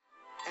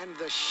And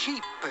the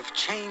sheep have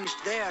changed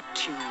their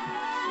tune.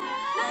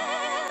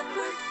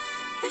 Lambert,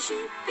 the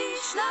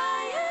sheepish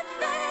lion,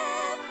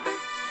 Lambert.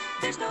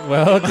 There's no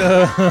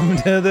Welcome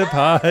to the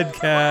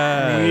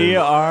podcast. We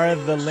are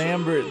the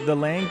Lambert, the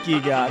lanky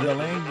guy, the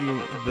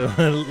lanky.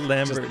 the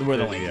Lambert. We're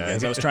the lanky yeah.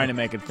 guys. I was trying to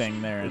make a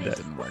thing there and it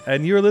didn't work.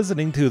 And you're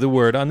listening to The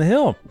Word on the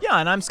Hill. Yeah,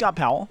 and I'm Scott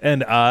Powell.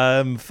 And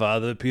I'm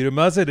Father Peter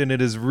Mussett, and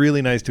it is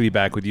really nice to be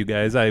back with you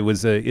guys. I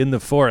was in the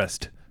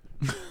forest.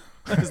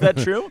 Is that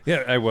true?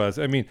 Yeah, I was.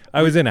 I mean,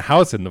 I was in a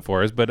house in the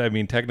forest, but I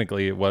mean,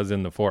 technically it was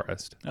in the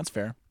forest. That's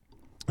fair.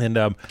 And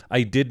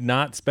I did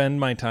not spend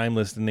my time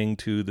listening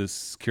to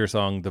this Cure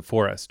song, The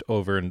Forest,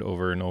 over and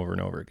over and over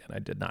and over again. I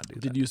did not do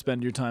that. Did you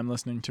spend your time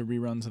listening to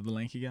reruns of the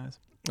Lanky Guys?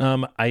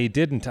 I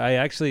didn't.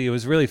 It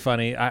was really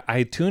funny.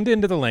 I tuned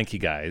into the Lanky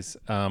Guys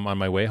on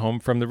my way home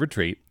from the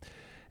retreat.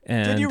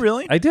 And Did you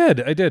really? I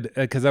did,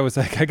 because I was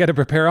like, I got to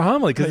prepare a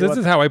homily, because this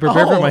is how I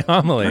prepare for my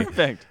homily.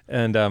 Perfect.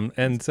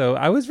 And so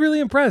I was really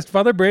impressed.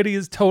 Father Brady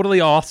is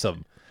totally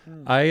awesome.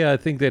 I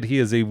think that he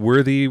is a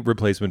worthy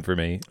replacement for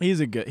me. He's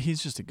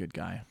just a good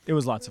guy. It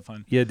was lots of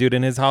fun. Yeah, dude,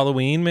 and his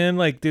Halloween, man,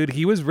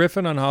 he was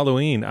riffing on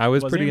Halloween. I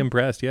was pretty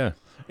impressed, yeah.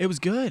 It was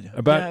good.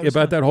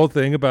 About that whole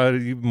thing about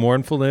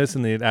mournfulness,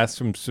 and they had asked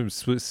from some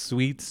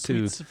sweets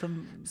to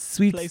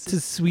sweet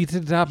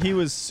it up. He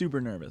was super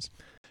nervous.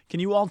 Can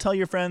you all tell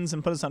your friends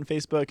and put us on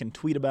Facebook and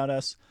tweet about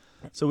us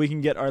so we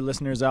can get our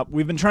listeners up?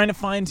 We've been trying to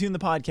fine-tune the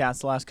podcast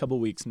the last couple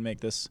of weeks and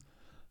make this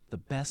the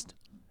best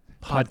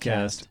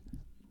podcast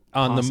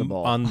on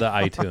possible. the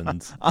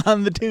iTunes.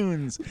 On the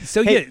tunes.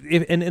 So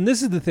and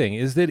this is the thing,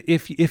 is that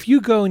if you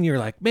go and you're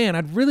like, man,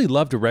 I'd really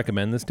love to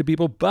recommend this to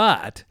people,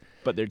 but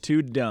they're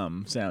too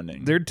dumb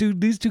sounding.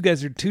 These two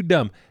guys are too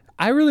dumb.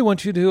 I really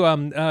want you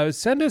to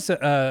send us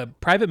a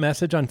private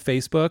message on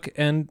Facebook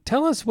and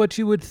tell us what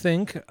you would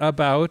think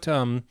about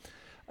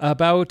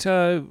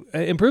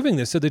improving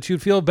this so that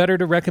you'd feel better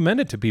to recommend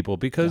it to people,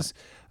 because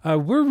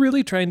we're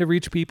really trying to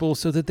reach people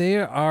so that they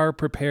are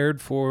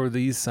prepared for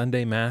these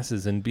Sunday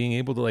masses and being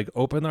able to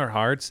open their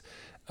hearts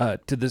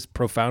to this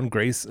profound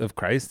grace of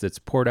Christ that's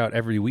poured out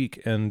every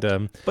week. And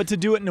but to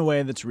do it in a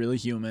way that's really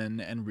human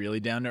and really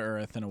down to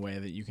earth, in a way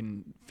that you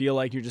can feel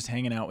like you're just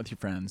hanging out with your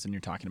friends and you're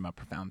talking about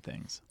profound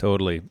things.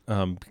 Totally,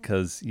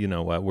 because you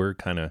know what, we're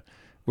kind of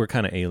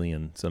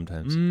alien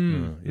sometimes.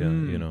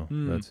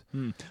 That's.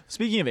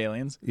 Speaking of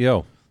aliens,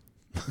 Yo.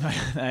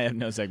 I have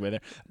no segue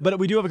there, but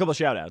we do have a couple of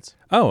shout outs.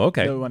 Oh,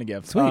 okay. That we want to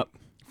give. Sweet.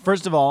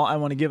 First of all, I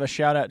want to give a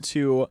shout out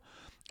to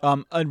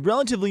a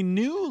relatively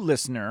new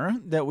listener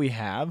that we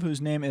have,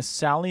 whose name is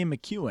Sally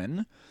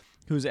McEwen,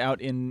 who's out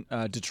in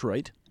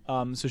Detroit.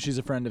 So she's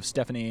a friend of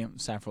Stephanie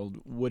Saffold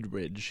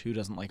Woodridge, who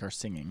doesn't like our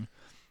singing.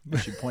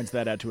 She points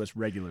that out to us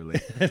regularly.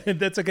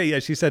 That's okay. Yeah,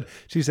 she said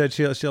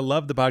she'll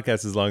love the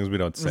podcast as long as we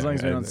don't sing. As long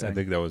as we don't sing. I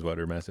think that was what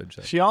her message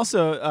said. She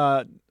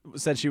also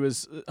said she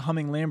was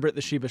humming Lambert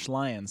the Sheepish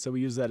Lion, so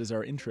we use that as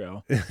our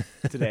intro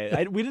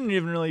today. We didn't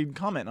even really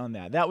comment on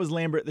that. That was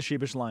Lambert the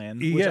Sheepish Lion,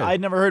 which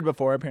I'd never heard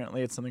before.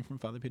 Apparently, it's something from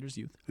Father Peter's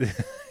youth.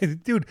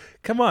 Dude,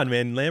 come on,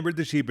 man. Lambert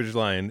the Sheepish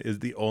Lion is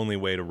the only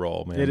way to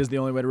roll, man. It is the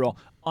only way to roll.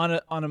 On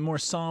a more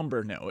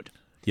somber note.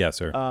 Yes,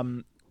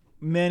 sir.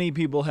 Many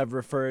people have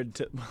referred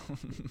to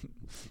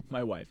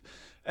my wife,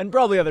 and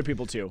probably other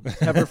people too,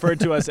 have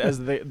referred to us as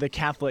the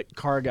Catholic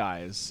car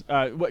guys.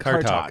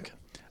 Car Talk.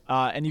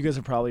 And you guys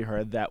have probably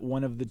heard that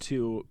one of the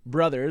two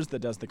brothers that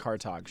does the Car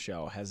Talk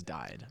show has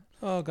died.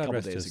 Oh, God a couple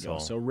rest days his ago. soul.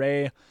 So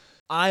Ray,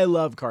 I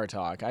love Car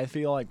Talk. I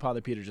feel like Father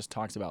Peter just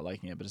talks about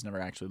liking it, but has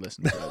never actually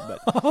listened to it.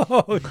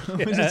 But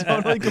which is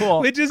totally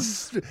cool. Which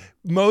is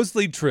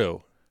mostly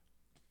true.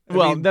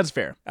 Well, that's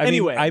fair.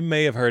 Anyway, I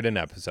may have heard an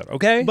episode,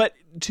 okay? But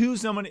to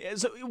someone,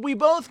 so we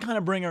both kind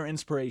of bring our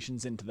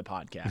inspirations into the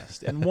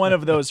podcast, and one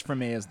of those for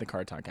me is the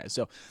Car Talk guys.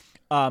 So,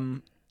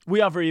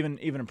 we offer even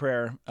a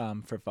prayer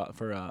for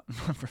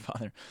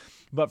Father,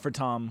 but for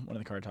Tom, one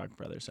of the Car Talk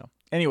brothers. So,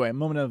 anyway, a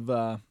moment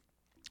of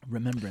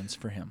remembrance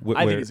for him.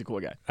 I think he's a cool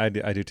guy. I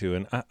do too,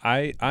 and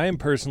I am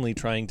personally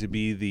trying to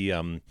be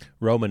the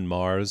Roman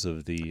Mars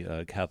of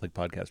the Catholic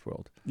podcast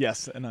world.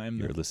 Yes, and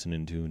You're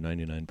listening to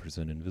 99%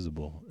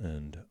 Invisible,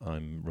 and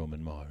I'm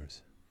Roman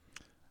Mars.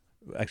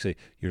 Actually,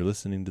 you're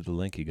listening to the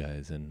Lanky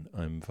Guys, and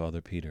I'm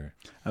Father Peter.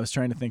 I was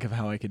trying to think of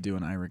how I could do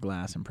an Ira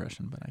Glass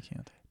impression, but I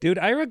can't. Dude,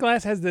 Ira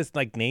Glass has this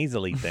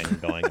nasally thing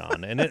going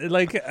on, and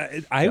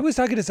I was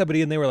talking to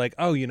somebody, and they were like,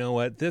 "Oh, you know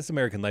what? This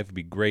American Life would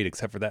be great,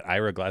 except for that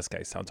Ira Glass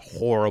guy sounds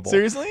horrible."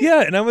 Seriously?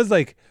 Yeah, and I was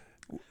like,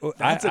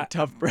 "That's a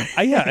tough break."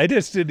 I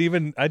just didn't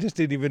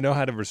even know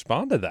how to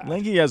respond to that.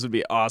 Lanky Guys would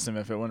be awesome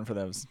if it wasn't for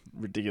those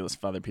ridiculous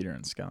Father Peter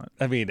and Scott.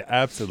 I mean,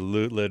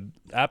 absolutely.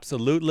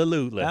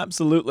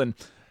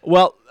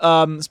 Well,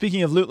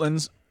 speaking of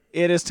Lutlins,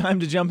 it is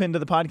time to jump into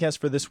the podcast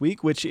for this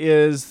week, which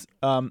is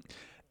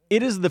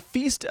it is the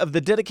feast of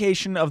the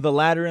dedication of the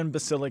Lateran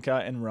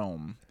Basilica in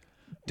Rome,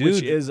 Dude,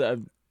 which is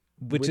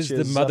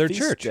the Mother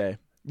Church. Day.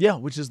 Yeah,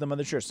 which is the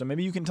Mother Church. So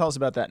maybe you can tell us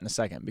about that in a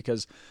second,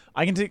 because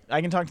I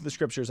can talk to the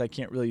scriptures. I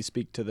can't really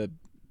speak to the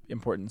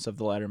importance of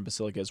the Lateran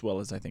Basilica as well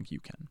as I think you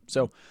can.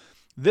 So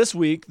This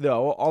week,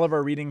 though, all of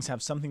our readings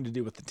have something to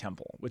do with the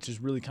temple, which is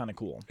really kind of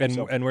cool.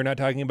 And we're not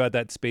talking about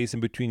that space in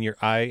between your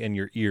eye and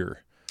your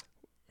ear.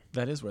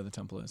 That is where the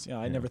temple is. Yeah,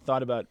 I never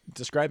thought about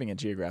describing it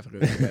geographically,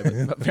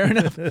 but fair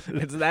enough.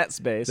 It's that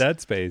space.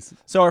 That space.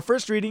 So our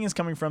first reading is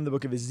coming from the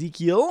book of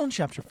Ezekiel,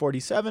 chapter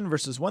 47,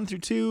 verses 1 through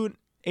 2,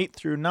 8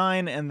 through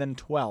 9, and then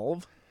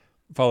 12.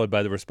 Followed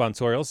by the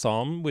responsorial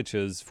psalm, which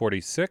is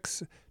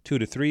 46, 2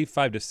 to 3,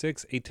 5 to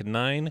 6, 8 to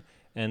 9,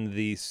 and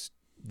the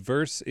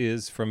verse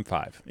is from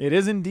 5. It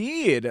is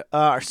indeed.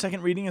 Our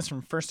second reading is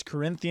from 1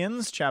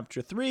 Corinthians,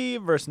 chapter 3,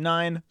 verse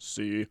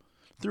 9c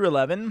through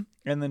 11,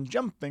 and then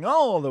jumping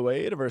all the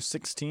way to verse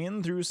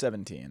 16 through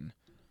 17.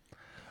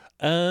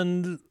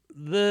 And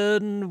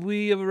then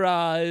we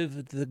arrive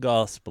at the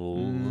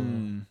gospel,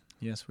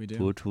 Yes, we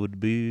do. which would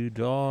be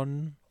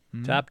John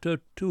chapter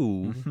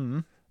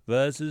 2,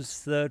 verses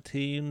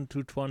 13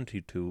 to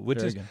 22, which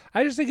Very is, good.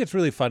 I just think it's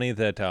really funny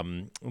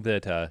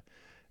that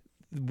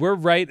we're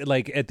right,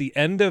 like, at the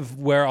end of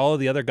where all of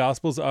the other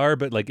gospels are,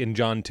 but, like, in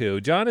John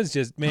 2. John is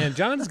just, man,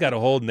 John's got a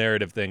whole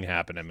narrative thing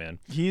happening, man.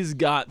 He's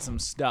got some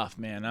stuff,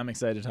 man. I'm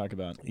excited to talk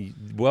about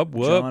Whoop.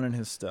 John and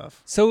his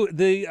stuff. So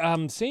the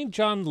St.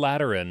 John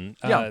Lateran,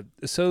 Yeah.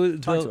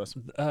 Talk to us.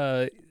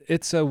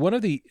 It's one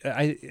of the,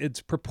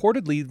 it's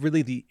purportedly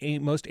really the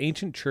most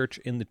ancient church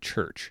in the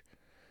church.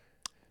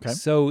 Okay.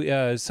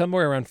 So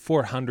somewhere around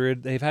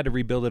 400, they've had to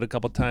rebuild it a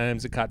couple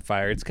times. It caught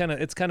fire. It's kind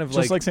of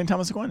Just like St.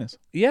 Thomas Aquinas.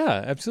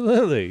 yeah,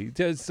 absolutely.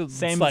 Just a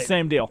Same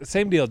deal.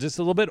 Same deal. Just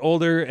a little bit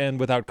older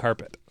and without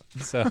carpet.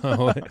 So,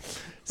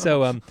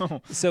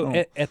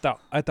 at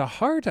the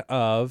heart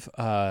of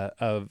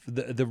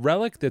the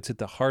relic that's at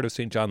the heart of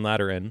St. John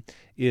Lateran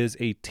is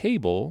a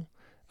table,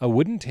 a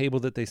wooden table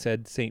that they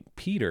said St.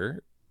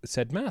 Peter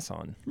said mass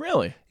on.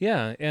 Really?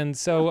 Yeah, and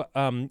so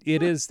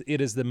it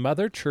is the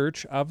mother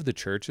church of the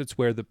church. It's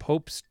where the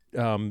Pope's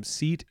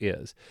seat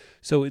is.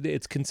 So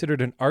it's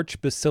considered an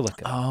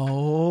archbasilica.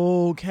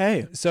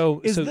 Okay.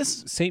 So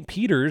this- St.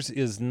 Peter's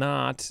is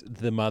not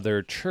the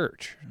mother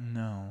church.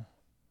 No.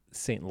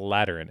 St.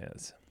 Lateran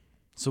is.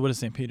 So what is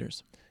St.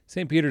 Peter's?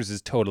 St. Peter's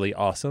is totally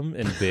awesome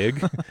and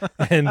big,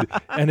 and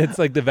it's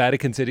like the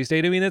Vatican City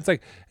State. I mean, it's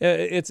like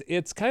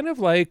it's kind of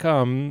like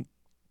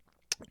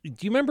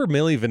do you remember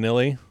Milli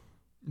Vanilli?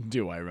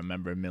 Do I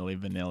remember Milli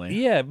Vanilli?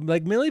 Yeah,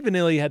 like Milli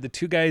Vanilli had the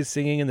two guys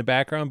singing in the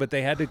background, but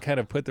they had to kind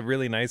of put the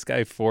really nice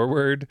guy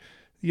forward.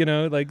 You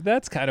know, like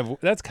that's kind of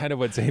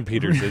what St.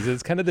 Peter's is.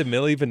 It's kind of the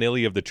Milli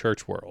Vanilli of the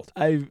church world.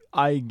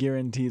 I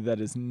guarantee that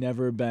has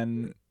never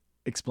been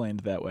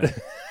explained that way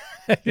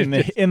in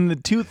the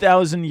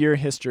 2,000-year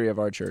history of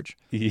our church.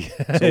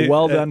 Yeah. So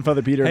well done,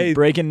 Father Peter, Hey,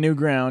 breaking new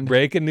ground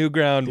breaking new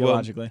ground.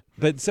 theologically.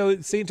 But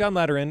so St. John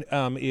Lateran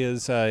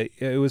is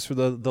it was for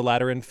the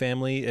Lateran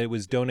family. It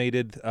was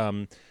donated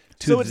to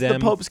So it's them. the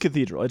Pope's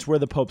cathedral. It's where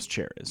the Pope's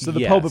chair is. So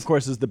the Yes. Pope, of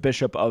course, is the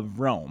Bishop of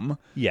Rome.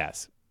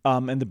 Yes,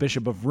 And the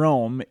Bishop of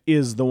Rome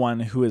is the one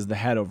who is the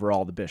head over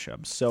all the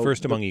bishops. So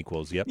first among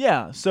equals. Yep.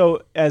 Yeah.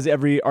 So as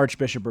every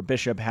archbishop or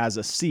bishop has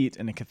a seat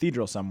in a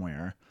cathedral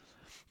somewhere.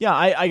 Yeah,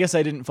 I guess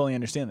I didn't fully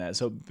understand that.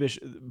 So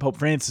Pope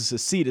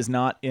Francis's seat is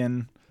not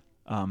in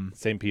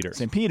St. Peter.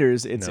 St.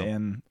 Peter's. It's No.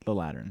 in the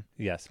Lateran.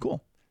 Yes. Cool.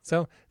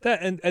 So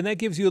that and that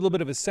gives you a little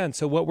bit of a sense.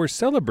 So what we're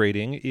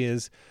celebrating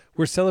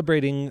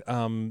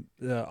on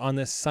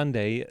this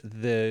Sunday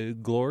the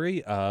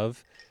glory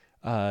of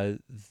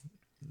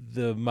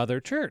the Mother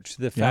Church,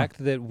 the fact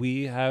that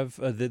we have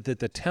that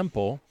the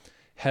temple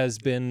has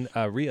been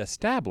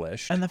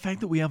reestablished, And the fact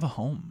that we have a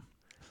home.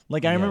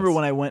 Like I remember Yes.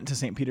 when I went to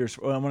St. Peter's,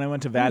 when I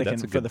went to Vatican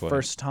that's a for good the point.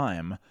 first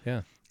time,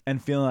 yeah, and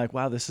feeling like,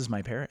 wow, this is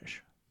my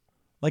parish.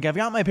 Like I've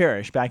got my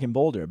parish back in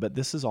Boulder, but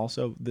this is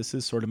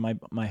sort of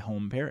my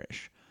home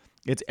parish.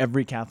 It's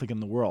every Catholic in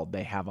the world.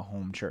 They have a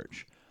home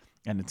church,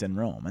 and it's in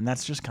Rome, and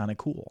that's just kind of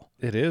cool.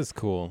 it is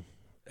cool.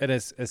 It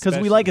is Because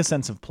we like a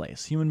sense of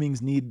place. Human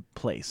beings need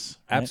place.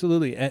 Right?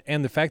 absolutely,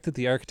 and the fact that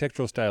the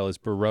architectural style is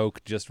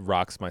Baroque just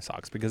rocks my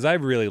socks because I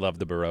really love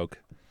the Baroque.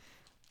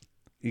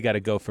 You got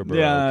to go for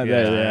Baroque.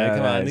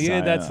 Come on,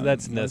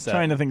 that's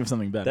trying to think of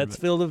something better. That's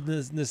filled of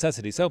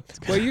necessity. So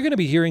what you're going to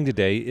be hearing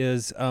today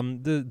is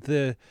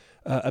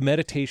a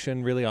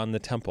meditation really on the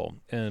temple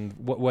and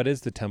what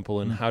is the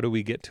temple and how do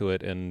we get to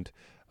it and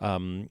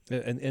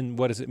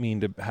what does it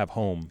mean to have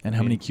home and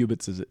how many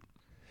cubits is it?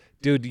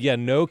 Dude, yeah,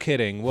 no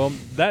kidding. Well,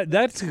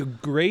 that's a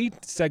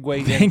great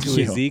segue Thank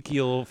into you.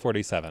 Ezekiel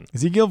 47.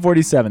 Ezekiel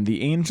 47,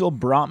 the angel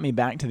brought me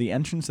back to the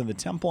entrance of the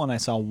temple, and I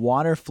saw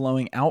water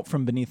flowing out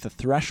from beneath the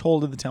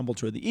threshold of the temple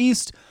toward the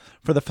east.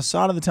 For the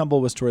facade of the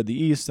temple was toward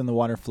the east, and the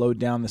water flowed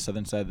down the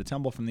southern side of the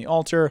temple from the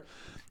altar.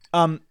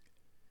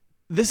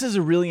 This is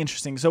a really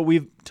interesting. So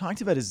we've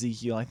talked about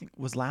Ezekiel. I think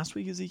was last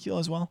week Ezekiel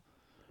as well.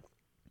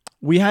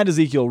 We had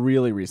Ezekiel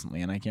really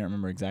recently, and I can't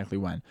remember exactly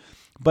when.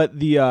 But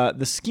the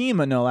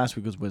schema, no, last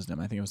week was wisdom.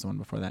 I think it was the one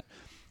before that.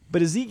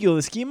 But Ezekiel,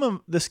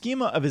 the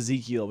schema of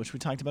Ezekiel, which we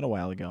talked about a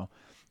while ago,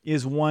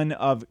 is one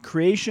of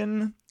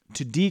creation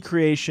to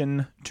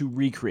decreation to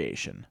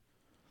recreation.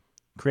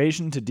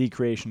 Creation to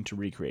decreation to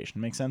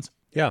recreation. Make sense?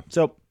 Yeah.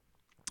 So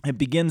it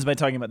begins by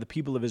talking about the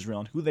people of Israel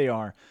and who they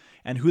are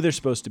and who they're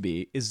supposed to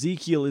be.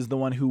 Ezekiel is the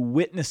one who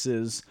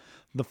witnesses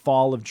the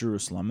fall of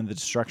Jerusalem and the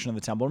destruction of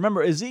the temple.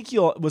 Remember,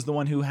 Ezekiel was the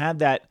one who had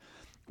that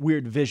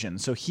weird vision.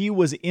 So he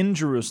was in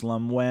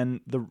Jerusalem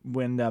when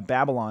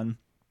Babylon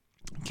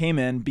came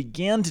in,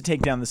 began to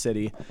take down the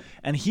city,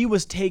 and he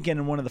was taken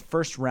in one of the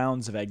first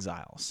rounds of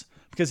exiles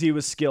because he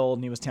was skilled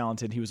and he was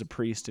talented. He was a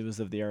priest. It was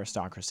of the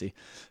aristocracy.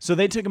 So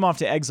they took him off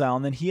to exile,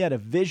 and then he had a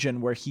vision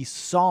where he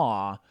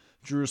saw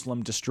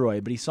Jerusalem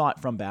destroyed, but he saw it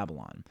from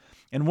Babylon.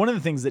 And one of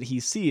the things that he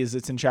sees,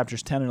 it's in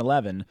chapters 10 and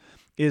 11,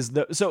 is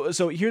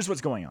so here's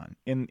what's going on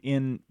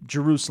in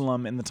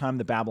Jerusalem in the time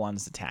that Babylon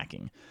is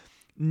attacking.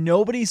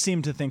 Nobody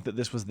seemed to think that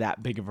this was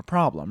that big of a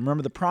problem.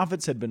 Remember, the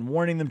prophets had been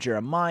warning them,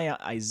 Jeremiah,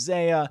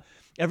 Isaiah,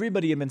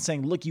 everybody had been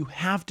saying, look, you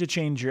have to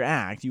change your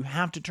act. You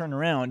have to turn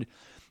around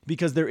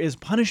because there is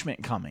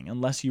punishment coming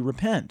unless you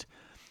repent.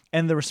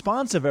 And the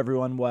response of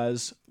everyone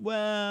was,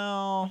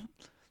 well,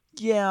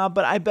 yeah,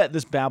 but I bet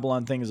this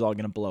Babylon thing is all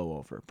going to blow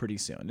over pretty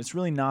soon. It's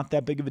really not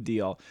that big of a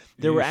deal.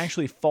 There were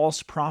actually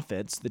false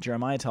prophets that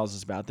Jeremiah tells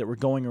us about that were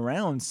going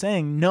around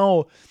saying,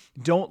 no,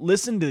 don't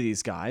listen to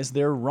these guys.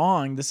 They're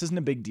wrong. This isn't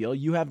a big deal.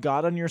 You have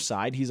God on your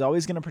side. He's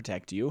always going to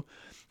protect you.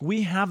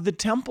 We have the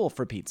temple,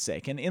 for Pete's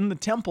sake, and in the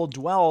temple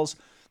dwells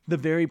the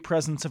very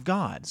presence of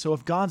God. So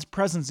if God's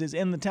presence is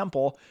in the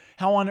temple,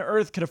 how on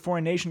earth could a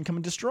foreign nation come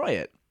and destroy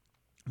it?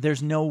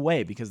 There's no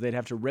way, because they'd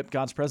have to rip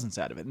God's presence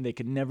out of it, and they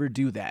could never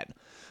do that.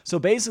 So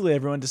basically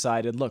everyone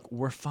decided, look,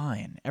 we're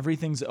fine.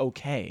 Everything's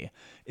okay.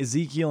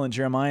 Ezekiel and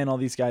Jeremiah and all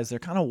these guys, they're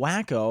kind of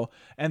wacko,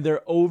 and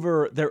they're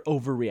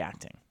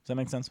overreacting. Does that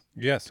make sense?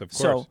 Yes, of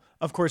course. So,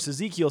 of course,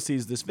 Ezekiel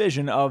sees this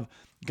vision of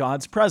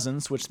God's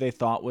presence, which they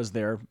thought was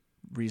their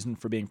reason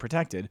for being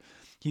protected.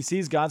 He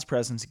sees God's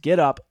presence get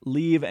up,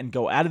 leave, and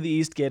go out of the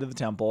east gate of the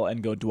temple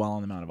and go dwell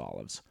on the Mount of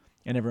Olives.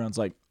 And everyone's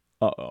like,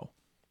 uh-oh.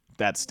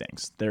 That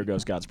stinks. There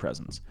goes God's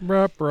presence.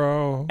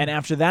 Bro. And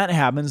after that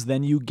happens,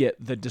 then you get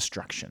the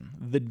destruction,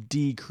 the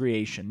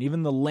decreation.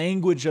 Even the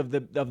language of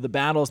the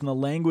battles and the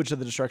language of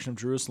the destruction of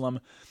Jerusalem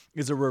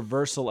is a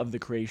reversal of the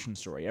creation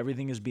story.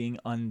 Everything is being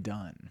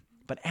undone.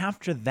 But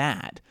after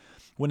that,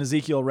 when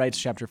Ezekiel writes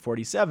chapter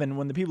 47,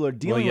 when the people are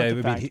dealing with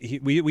the fact...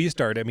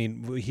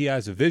 he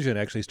has a vision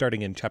actually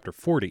starting in chapter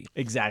 40.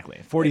 Exactly.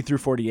 40 through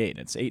 48.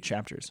 It's 8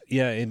 chapters.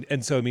 Yeah,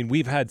 and so,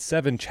 we've had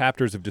 7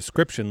 chapters of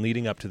description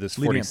leading up to this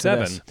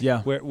 47.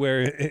 Yeah.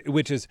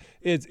 Which is,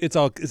 it's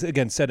all,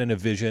 again, set in a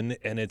vision,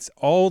 and it's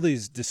all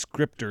these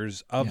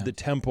descriptors of the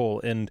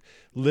temple and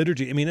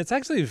liturgy. It's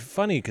actually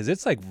funny because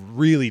it's like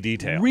really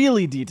detailed.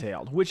 Really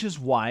detailed, which is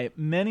why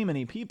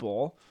many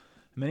people,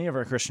 many of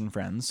our Christian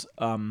friends,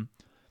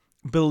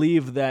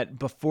 believe that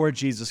before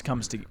Jesus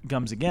comes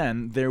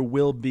again, there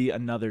will be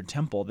another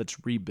temple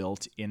that's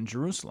rebuilt in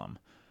Jerusalem.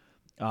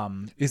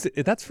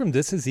 That's from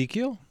this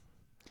Ezekiel?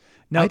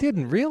 No, I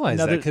didn't realize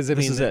that because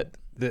this is it.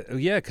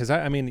 Because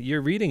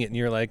you're reading it and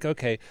you're like,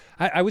 okay.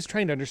 I was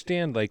trying to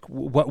understand like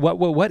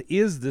what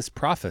is this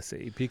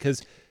prophecy,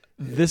 because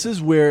this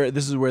is where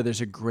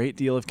there's a great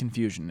deal of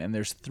confusion, and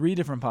there's 3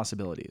 different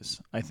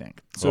possibilities, I think.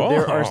 So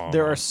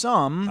there are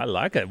some. I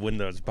like it when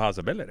there's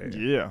possibilities.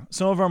 Yeah,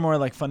 some of our more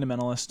like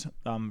fundamentalist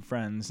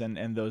friends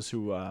and those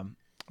who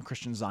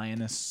Christian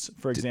Zionists,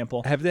 for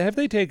example. Have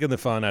they taken the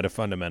fun out of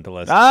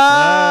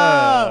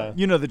fundamentalists?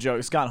 You know the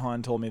joke. Scott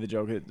Hahn told me the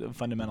joke.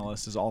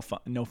 Fundamentalist is all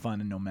fun, no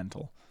fun and no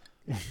mental.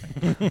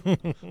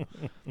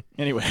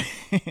 Anyway.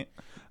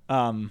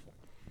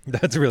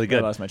 That's really good.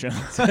 I lost my train.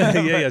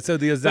 yeah. So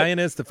the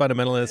Zionists, the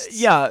fundamentalists.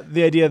 Yeah,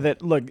 the idea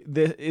that, look,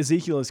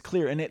 Ezekiel is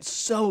clear, and it's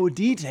so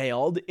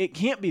detailed, it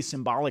can't be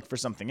symbolic for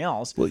something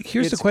else. Well,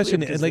 here's the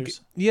question.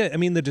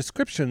 The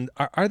description,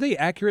 are they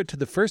accurate to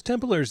the first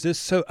temple, or is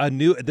this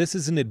this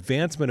is an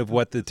advancement of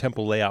what the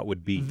temple layout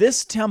would be?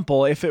 This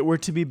temple, if it were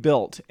to be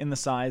built in the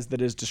size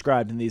that is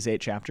described in these 8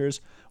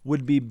 chapters,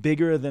 would be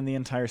bigger than the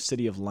entire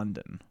city of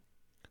London.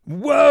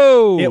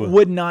 Whoa! It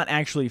would not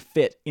actually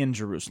fit in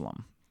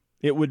Jerusalem.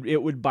 It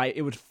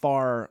would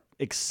far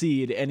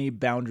exceed any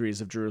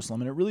boundaries of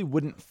Jerusalem, and it really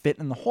wouldn't fit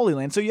in the Holy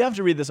Land. So you have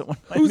to read this at one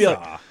point. You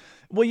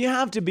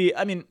have to be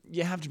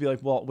like,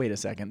 well, wait a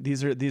second.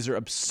 These are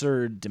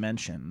absurd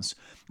dimensions,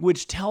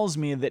 which tells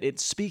me that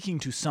it's speaking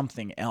to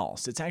something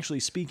else. It's actually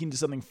speaking to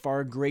something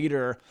far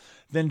greater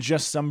than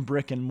just some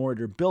brick and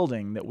mortar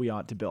building that we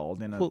ought to build.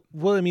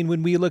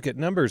 When we look at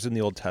numbers in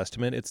the Old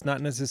Testament, it's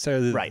not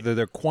necessarily that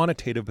they're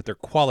quantitative, but they're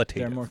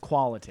qualitative. They're more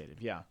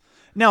qualitative, yeah.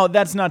 Now,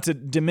 that's not to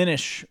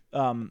diminish.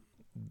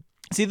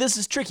 See, this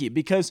is tricky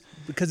because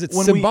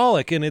it's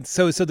symbolic, and it's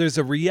so there's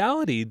a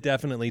reality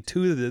definitely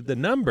to the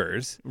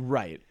numbers.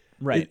 Right.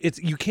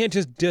 You can't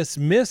just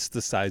dismiss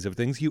the size of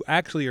things. You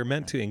actually are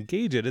meant to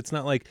engage it. It's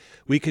not like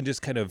we can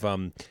just kind of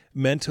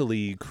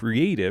mentally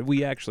create it.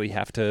 We actually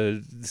have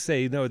to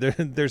say, no,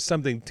 there's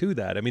something to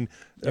that.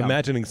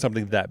 Imagining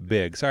something that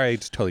big. Sorry, I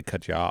just totally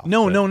cut you off.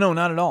 No,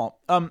 not at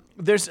all.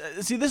 This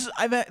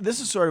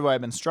is sort of why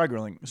I've been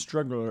struggling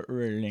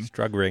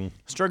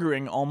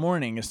all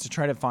morning, is to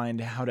try to find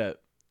how to.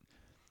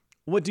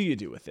 What do you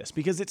do with this?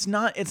 Because it's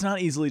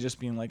not easily just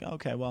being like,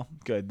 okay, well,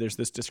 good. There's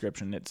this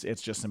description.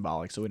 It's just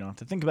symbolic, so we don't have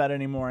to think about it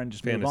anymore and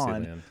just move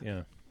on. Land,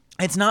 yeah.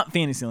 It's not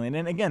Fantasyland.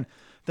 And again,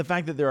 the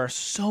fact that there are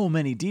so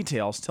many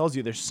details tells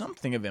you there's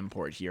something of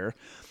import here.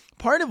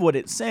 Part of what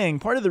it's saying,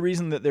 part of the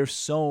reason that there's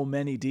so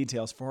many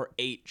details for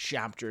 8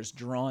 chapters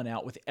drawn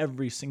out with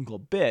every single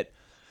bit,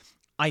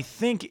 I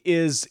think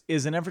is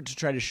an effort to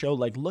try to show,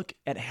 like, look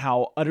at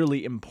how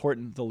utterly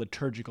important the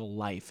liturgical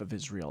life of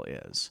Israel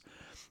is.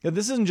 That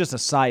this isn't just a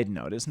side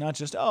note. It's not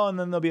just, and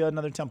then there'll be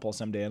another temple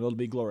someday and it'll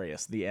be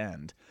glorious, the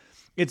end.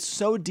 It's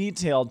so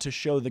detailed to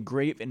show the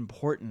great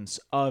importance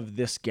of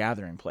this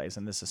gathering place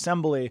and this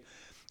assembly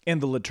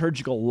and the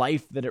liturgical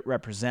life that it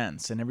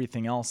represents and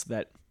everything else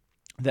that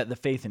the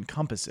faith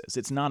encompasses.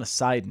 It's not a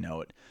side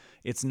note.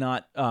 It's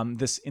not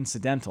this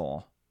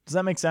incidental. Does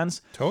that make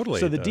sense? Totally.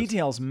 So the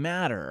details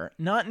matter,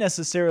 not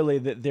necessarily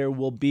that there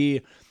will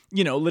be,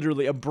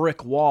 literally a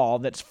brick wall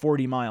that's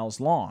 40 miles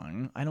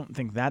long. I don't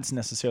think that's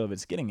necessarily what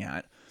it's getting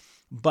at.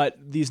 But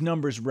these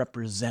numbers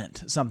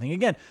represent something.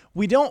 Again,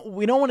 we don't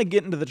want to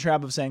get into the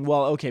trap of saying,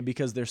 well, okay,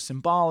 because they're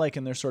symbolic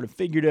and they're sort of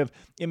figurative,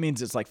 it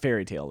means it's like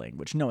fairy tale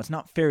language. No, it's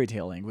not fairy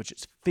tale language.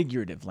 It's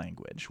figurative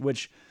language,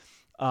 which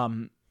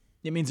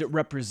it means it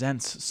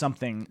represents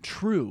something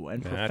true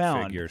and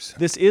profound. Figures.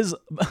 This is,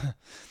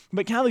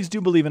 but Catholics do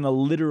believe in a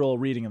literal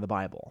reading of the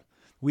Bible.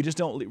 We just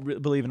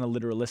don't believe in a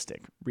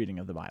literalistic reading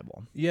of the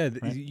Bible. Yeah,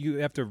 right? You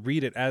have to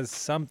read it as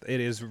something. It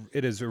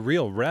is a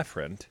real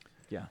referent.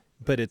 Yeah.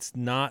 But it's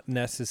not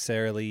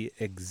necessarily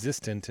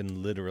existent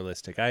and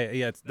literalistic.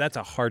 That's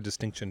a hard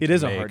distinction. It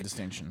is a hard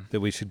distinction that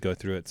we should go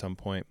through at some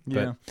point.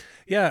 Yeah,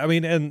 but, I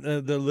mean, and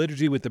the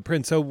liturgy with the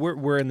prince. So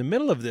we're in the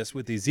middle of this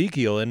with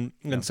Ezekiel, and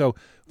so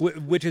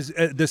which is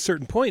at this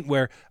certain point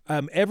where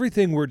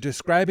everything we're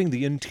describing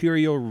the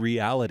interior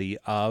reality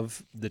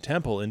of the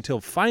temple until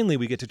finally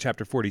we get to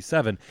chapter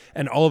 47,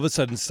 and all of a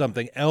sudden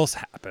something else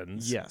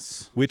happens.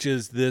 Yes, which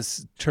is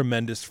this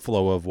tremendous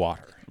flow of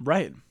water.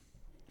 Right.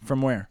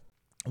 From where?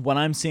 What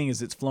I'm seeing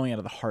is it's flowing out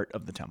of the heart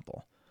of the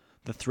temple,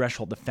 the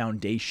threshold, the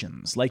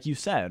foundations, like you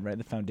said, right?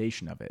 The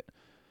foundation of it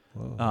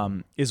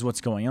is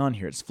what's going on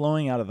here. It's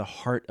flowing out of the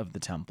heart of the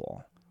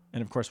temple.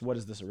 And of course, what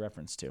is this a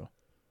reference to?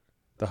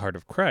 The heart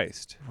of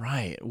Christ.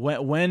 Right.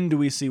 When do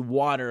we see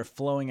water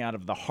flowing out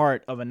of the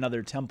heart of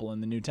another temple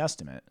in the New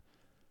Testament?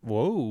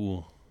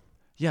 Whoa.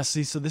 Yeah,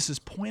 see, so this is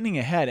pointing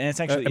ahead, and it's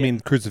actually... I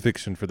mean,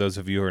 crucifixion, for those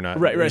of you who are not...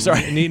 Right,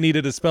 sorry.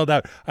 Needed it spelled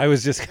out. I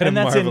was just kind of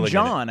marveling. And that's in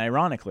John,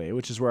 ironically,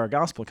 which is where our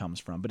gospel comes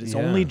from. But it's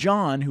only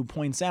John who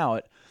points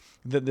out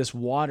that this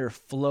water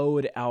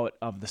flowed out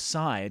of the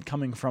side,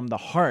 coming from the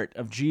heart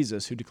of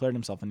Jesus, who declared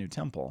himself a new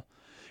temple.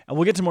 And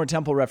we'll get to more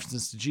temple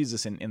references to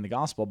Jesus in the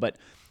gospel. But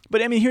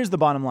I mean, here's the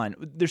bottom line.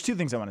 There's 2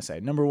 things I want to say.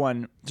 Number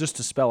one, just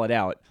to spell it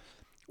out,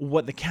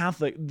 what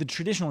the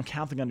traditional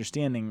Catholic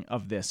understanding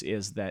of this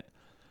is that,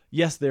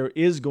 yes, there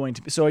is going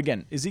to be... So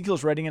again,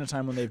 Ezekiel's writing in a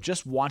time when they've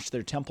just watched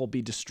their temple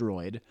be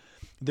destroyed.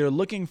 They're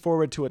looking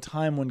forward to a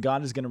time when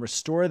God is going to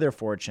restore their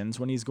fortunes,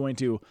 when he's going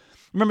to...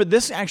 Remember,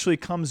 this actually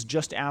comes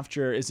just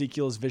after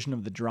Ezekiel's vision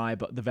of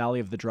the Valley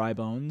of the Dry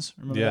Bones.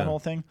 Remember that whole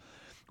thing?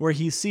 Where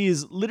he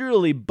sees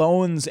literally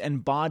bones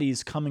and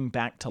bodies coming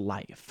back to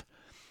life.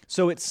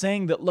 So it's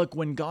saying that, look,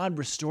 when God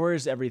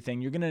restores everything,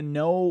 you're going to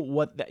know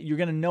what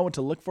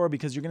to look for,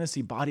 because you're going to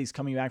see bodies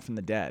coming back from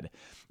the dead.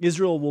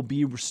 Israel will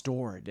be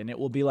restored, and it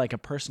will be like a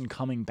person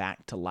coming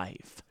back to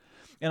life.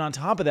 And on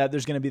top of that,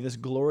 there's going to be this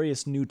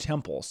glorious new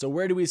temple. So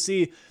where do we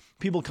see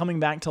people coming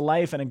back to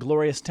life and a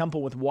glorious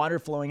temple with water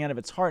flowing out of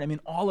its heart? I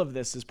mean, all of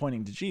this is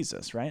pointing to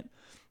Jesus, right?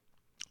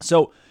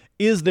 So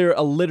is there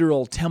a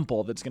literal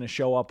temple that's going to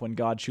show up when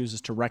God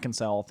chooses to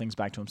reconcile all things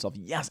back to himself?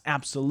 Yes,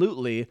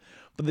 absolutely.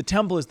 But the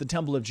temple is the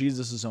temple of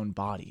Jesus' own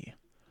body,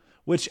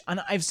 which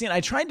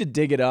I tried to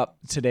dig it up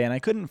today and I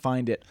couldn't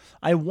find it.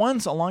 I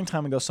once, a long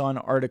time ago, saw an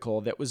article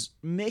that was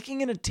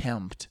making an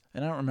attempt,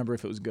 and I don't remember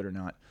if it was good or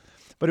not,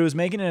 but it was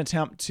making an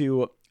attempt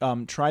to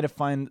try to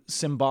find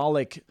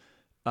symbolic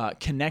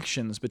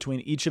connections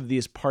between each of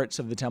these parts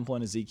of the temple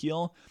in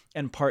Ezekiel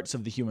and parts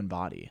of the human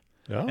body.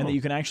 Oh. And that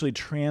you can actually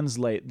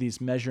translate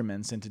these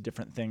measurements into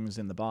different things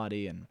in the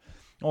body and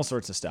all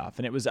sorts of stuff.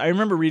 And I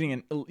remember reading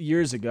it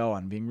years ago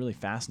and being really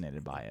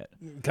fascinated by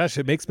it. Gosh,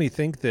 it makes me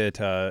think that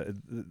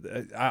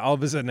all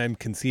of a sudden I'm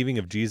conceiving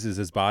of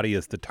Jesus' body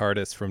as the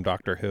TARDIS from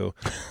Doctor Who.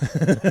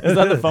 Is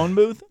that the phone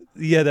booth?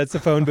 Yeah, that's the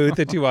phone booth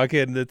that you walk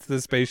in. That's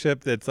the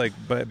spaceship that's like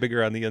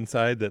bigger on the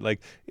inside. That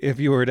like if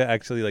you were to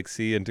actually like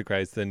see into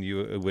Christ, then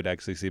you would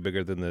actually see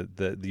bigger than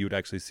you would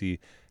actually see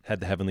had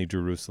the heavenly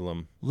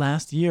Jerusalem.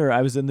 Last year,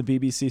 I was in the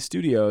BBC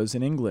studios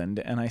in England,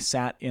 and I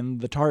sat in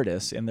the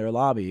TARDIS in their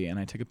lobby, and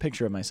I took a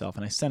picture of myself,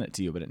 and I sent it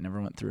to you, but it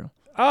never went through.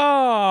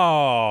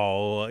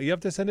 Oh, you have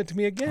to send it to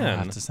me again. I'll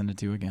have to send it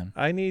to you again.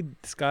 I need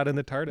Scott in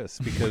the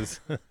TARDIS because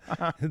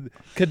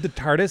could the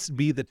TARDIS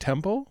be the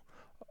temple?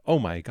 Oh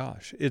my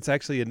gosh, it's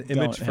actually an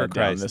image for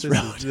Christ.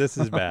 This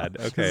is bad.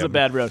 Okay, this is a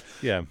bad road.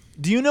 Yeah.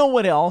 Do you know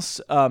what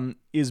else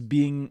is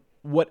being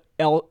what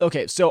else?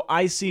 Okay, so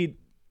I see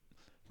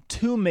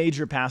 2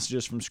 major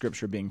passages from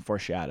Scripture being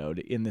foreshadowed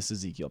in this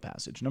Ezekiel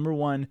passage. Number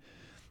one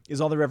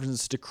is all the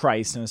references to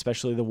Christ, and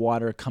especially the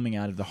water coming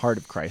out of the heart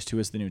of Christ, who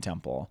is the new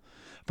temple.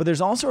 But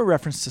there's also a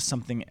reference to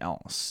something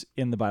else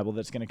in the Bible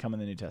that's going to come in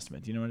the New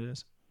Testament. Do you know what it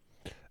is?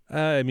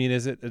 I mean,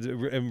 is it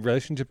in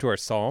relationship to our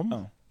psalm?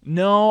 Oh.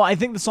 No, I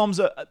think the Psalm is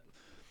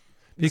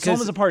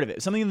a part of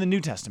it. Something in the New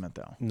Testament,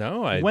 though.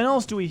 No, When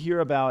else do we hear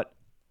about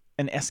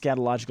an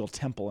eschatological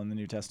temple in the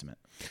New Testament?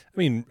 I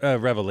mean,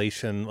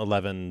 Revelation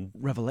 11.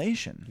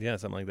 Revelation. Yeah,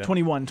 something like that.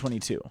 21,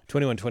 22.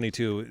 21,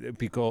 22.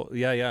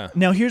 Yeah.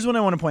 Now, here's what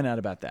I want to point out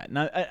about that.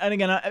 Now, and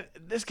again,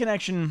 this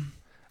connection...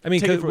 I mean,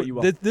 take it for what you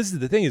will. this is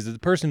the thing: is that the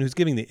person who's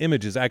giving the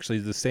image is actually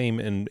the same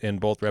in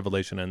both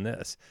Revelation and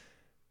this.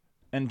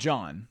 And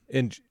John.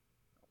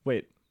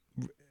 Wait.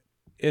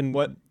 In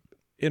what?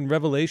 In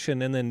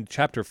Revelation and then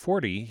chapter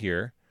 40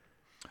 here.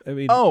 I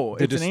mean,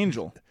 it's an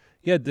angel.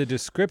 Yeah, the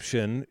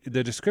description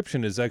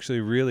is actually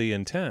really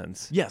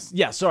intense. Yes.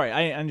 Sorry,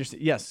 I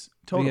understand. Yes,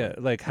 totally. Yeah,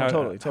 like how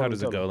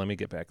does it go? Let me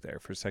get back there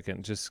for a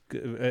second. Just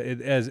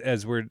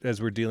as we're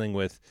dealing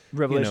with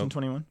Revelation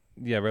 21.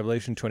 Yeah,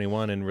 Revelation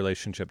 21 in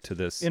relationship to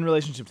this. In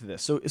relationship to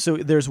this. So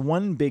there's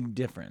one big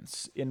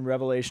difference in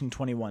Revelation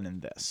 21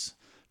 and this.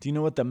 Do you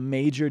know what the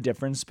major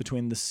difference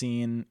between the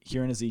scene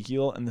here in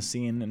Ezekiel and the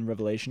scene in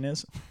Revelation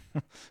is?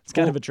 It's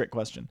kind of a trick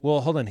question.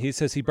 Well, hold on. He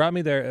says, he brought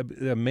me there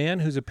a man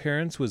whose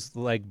appearance was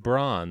like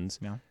bronze,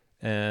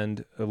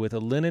 and with a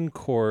linen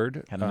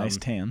cord. Had a nice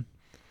tan.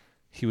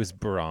 He was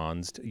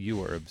bronzed.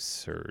 You are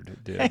absurd,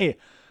 dude. Hey.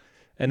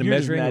 And a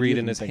measuring reed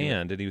in his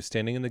hand, and he was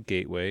standing in the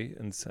gateway,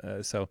 and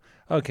so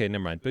okay,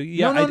 never mind. But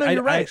yeah, no,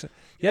 you're right.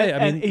 Actually,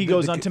 I mean, he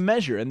goes on to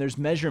measure, and there's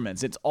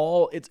measurements. It's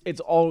all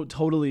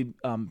totally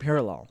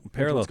parallel.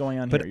 With what's going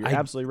on here? You're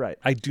absolutely right.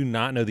 I do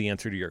not know the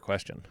answer to your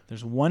question.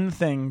 There's one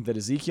thing that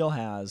Ezekiel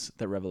has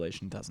that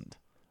Revelation doesn't.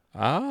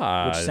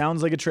 Which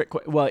sounds like a trick.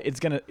 Well,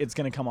 it's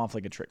gonna come off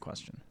like a trick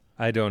question.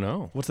 I don't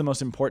know. What's the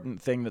most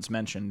important thing that's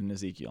mentioned in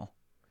Ezekiel?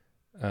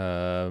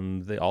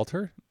 The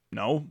altar.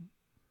 No.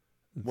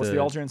 What's the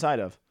altar inside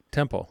of?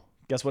 Temple.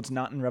 Guess what's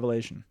not in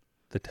Revelation?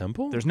 The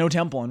temple? There's no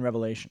temple in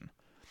Revelation.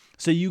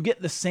 So you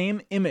get the same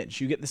image,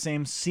 you get the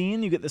same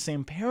scene, you get the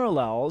same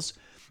parallels,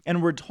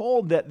 and we're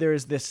told that there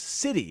is this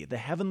city, the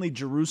heavenly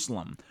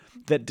Jerusalem,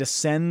 that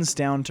descends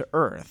down to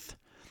earth.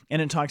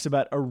 And it talks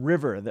about a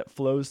river that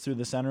flows through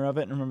the center of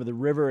it. And remember, the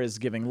river is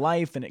giving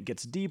life, and it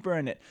gets deeper,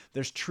 and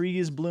there's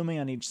trees blooming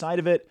on each side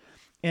of it.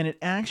 And it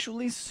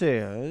actually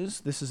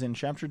says, this is in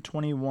chapter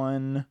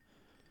 21...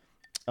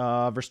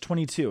 verse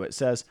 22, it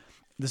says,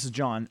 this is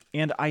John,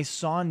 and I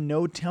saw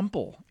no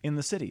temple in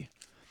the city,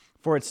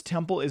 for its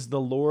temple is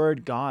the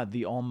Lord God,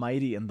 the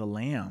Almighty, and the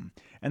Lamb.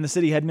 And the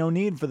city had no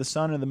need for the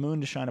sun or the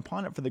moon to shine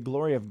upon it, for the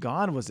glory of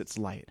God was its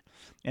light,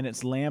 and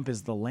its lamp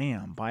is the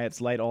Lamb. By its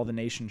light all the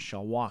nations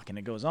shall walk, and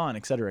it goes on,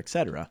 etc.,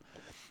 etc.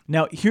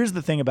 Now, here's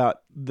the thing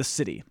about the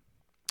city.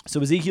 So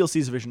Ezekiel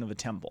sees a vision of a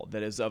temple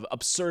that is of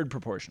absurd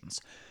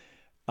proportions.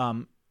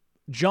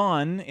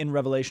 John, in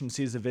Revelation,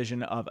 sees a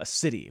vision of a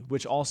city,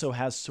 which also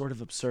has sort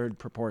of absurd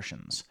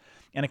proportions.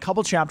 And a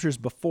couple chapters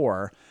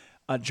before,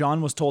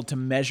 John was told to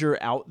measure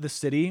out the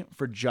city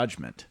for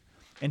judgment.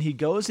 And he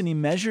goes and he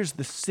measures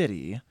the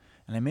city,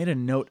 and I made a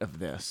note of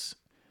this,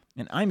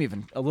 and I'm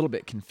even a little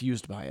bit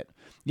confused by it.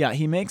 Yeah,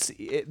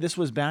 this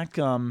was back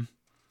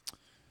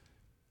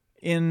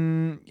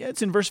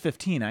it's in verse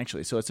 15,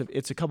 actually, so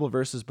it's a couple of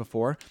verses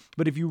before.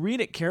 But if you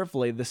read it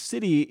carefully, the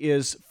city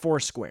is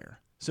 4 square.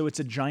 So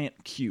it's a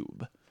giant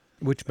cube.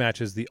 Which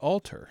matches the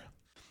altar.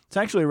 It's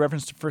actually a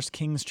reference to 1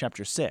 Kings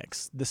chapter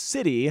 6. The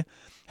city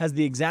has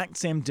the exact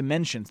same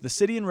dimensions. The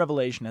city in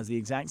Revelation has the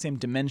exact same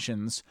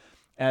dimensions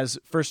as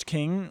 1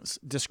 Kings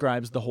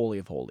describes the Holy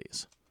of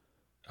Holies.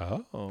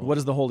 Oh. What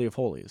is the Holy of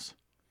Holies?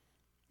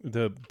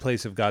 The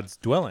place of God's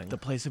dwelling. The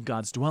place of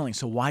God's dwelling.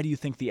 So why do you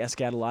think the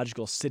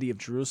eschatological city of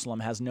Jerusalem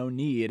has no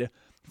need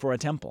for a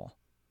temple?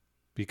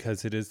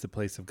 Because it is the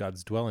place of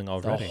God's dwelling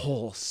already. The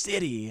whole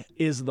city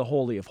is the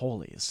Holy of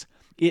Holies.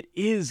 It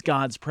is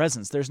God's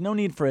presence. There's no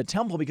need for a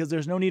temple because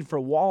there's no need for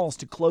walls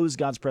to close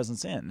God's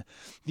presence in.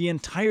 The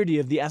entirety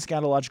of the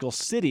eschatological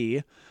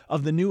city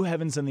of the new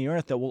heavens and the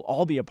earth that we'll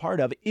all be a part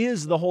of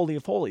is the Holy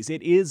of Holies.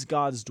 It is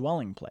God's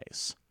dwelling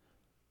place.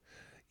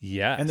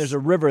 Yes. And there's a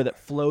river that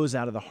flows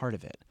out of the heart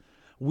of it.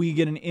 We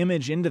get an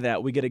image into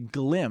that. We get a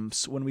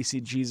glimpse when we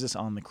see Jesus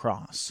on the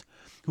cross,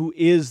 who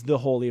is the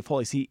Holy of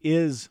Holies. He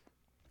is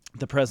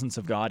the presence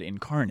of God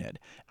incarnate,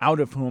 out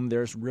of whom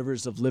there's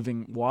rivers of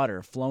living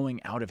water flowing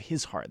out of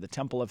his heart, the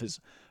temple of his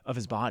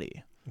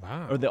body.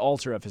 Wow. Or the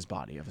altar of his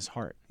body, of his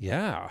heart.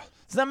 Yeah.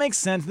 Does that make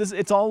sense?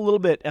 It's all a little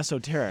bit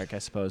esoteric, I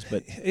suppose,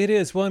 but it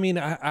is. Well, I mean,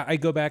 I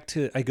go back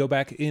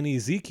in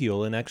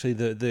Ezekiel, and actually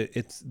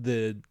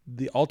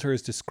the altar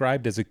is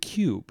described as a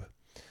cube.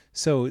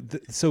 So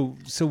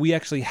we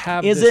actually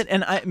have. Is it?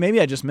 And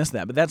maybe I just missed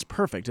that, but that's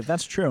perfect if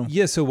that's true.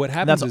 Yeah. So what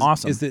happens that's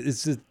awesome. is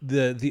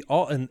the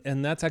all,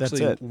 and that's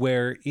actually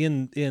where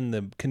in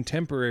the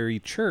contemporary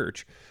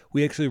church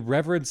we actually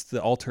reverence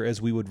the altar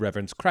as we would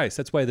reverence Christ.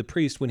 That's why the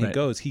priest, when he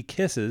goes, he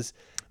kisses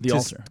the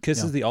altar.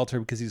 Kisses the altar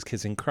because he's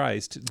kissing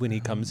Christ when he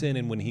comes in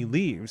and when he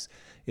leaves.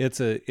 It's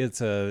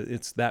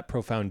that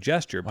profound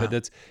gesture, Wow.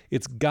 but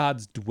it's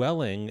God's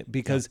dwelling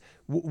because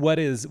what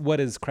is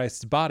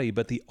Christ's body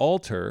but the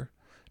altar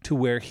to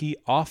where he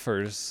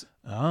offers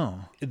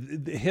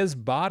his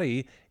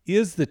body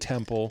is the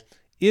temple,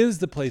 is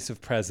the place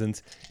of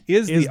presence,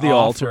 is the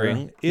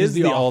offering, is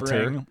the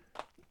altar.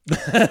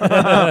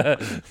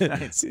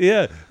 Nice.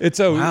 Yeah. And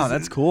so Wow,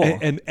 that's cool.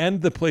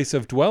 And the place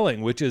of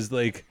dwelling, which is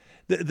like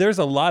there's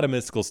a lot of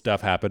mystical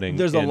stuff happening.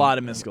 There's a lot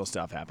of mystical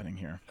stuff happening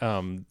here.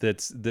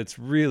 That's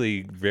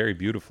really very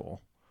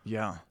beautiful.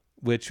 Yeah.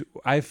 Which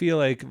I feel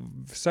like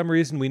for some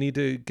reason we need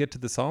to get to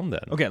the psalm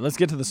then. Okay, let's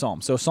get to the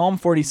psalm. So Psalm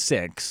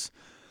 46.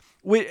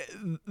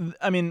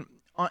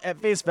 At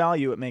face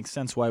value, it makes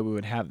sense why we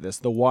would have this.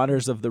 The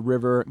waters of the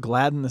river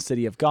gladden the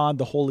city of God,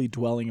 the holy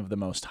dwelling of the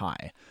Most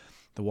High.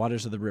 The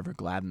waters of the river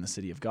gladden the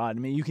city of God. I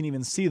mean, you can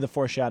even see the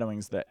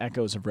foreshadowings, the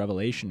echoes of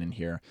Revelation in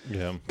here.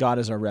 Yeah. God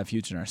is our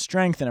refuge and our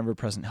strength and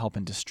ever-present help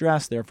in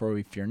distress. Therefore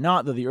we fear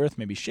not, though the earth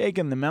may be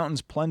shaken, the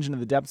mountains plunge into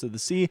the depths of the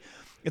sea.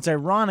 It's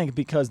ironic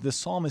because this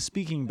psalm is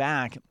speaking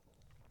back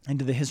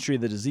into the history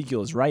that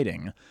Ezekiel is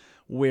writing,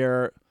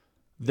 where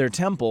their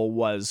temple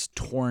was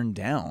torn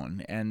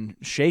down and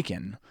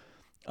shaken.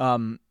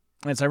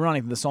 It's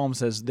ironic that the psalm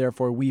says,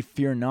 therefore we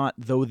fear not,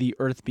 though the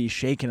earth be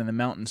shaken and the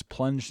mountains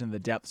plunged in the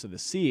depths of the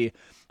sea.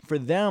 For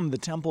them, the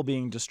temple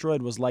being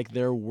destroyed was like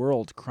their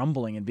world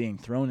crumbling and being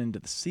thrown into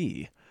the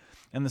sea.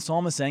 And the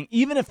psalm is saying,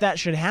 even if that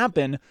should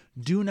happen,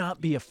 do not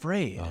be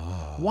afraid.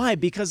 Why?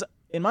 Because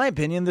in my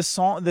opinion,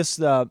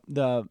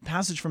 the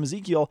passage from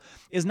Ezekiel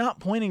is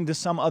not pointing to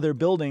some other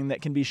building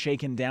that can be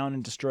shaken down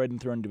and destroyed and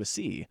thrown into a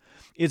sea.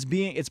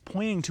 It's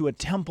pointing to a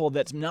temple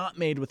that's not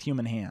made with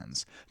human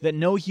hands, that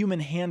no human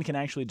hand can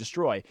actually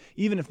destroy.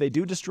 Even if they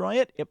do destroy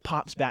it, it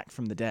pops back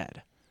from the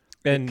dead.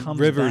 And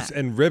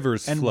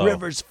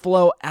rivers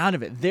flow out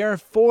of it.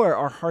 Therefore,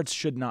 our hearts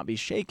should not be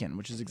shaken,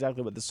 which is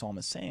exactly what the psalm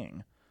is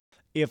saying.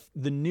 If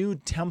the new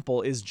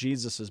temple is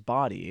Jesus'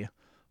 body,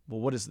 well,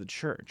 what is the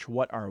church?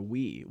 What are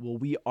we? Well,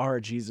 we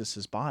are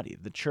Jesus' body.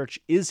 The church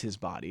is his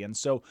body. And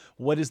so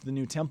what is the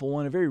new temple?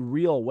 Well, in a very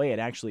real way, it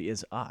actually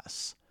is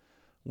us.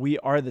 We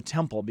are the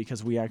temple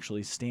because we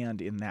actually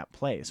stand in that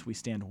place. We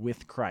stand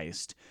with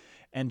Christ.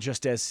 And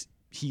just as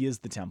he is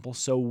the temple,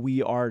 so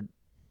we are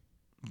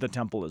the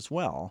temple as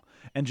well.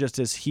 And just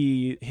as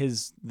the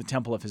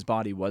temple of his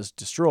body was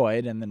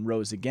destroyed and then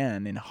rose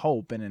again in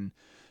hope and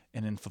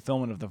in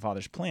fulfillment of the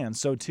Father's plan,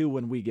 so too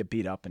when we get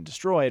beat up and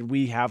destroyed,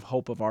 we have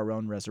hope of our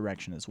own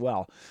resurrection as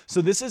well.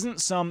 So this isn't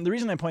the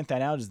reason I point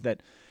that out is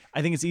that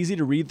I think it's easy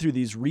to read through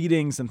these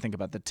readings and think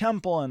about the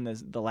temple and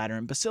the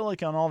Lateran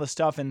Basilica and all this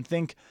stuff and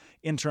think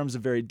in terms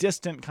of very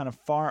distant, kind of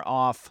far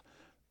off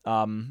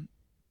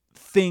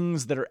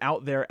things that are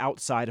out there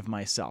outside of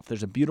myself.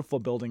 There's a beautiful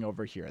building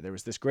over here. There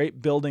was this great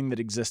building that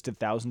existed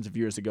thousands of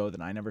years ago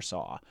that I never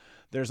saw.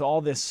 There's all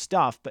this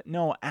stuff, but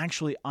no,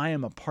 actually I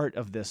am a part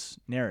of this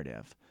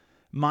narrative.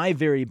 My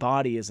very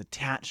body is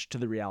attached to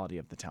the reality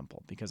of the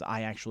temple because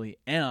I actually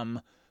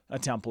am a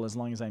temple as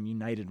long as I'm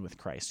united with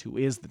Christ, who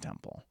is the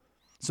temple.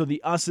 So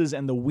the us's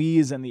and the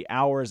we's and the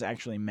ours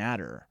actually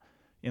matter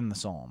in the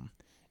psalm.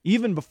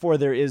 Even before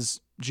there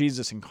is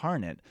Jesus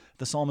incarnate,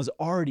 the psalm is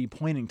already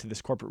pointing to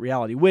this corporate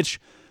reality, which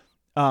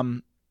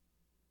you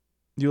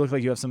look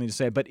like you have something to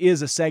say, but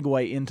is a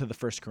segue into the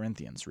 1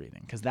 Corinthians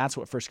reading, because that's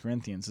what 1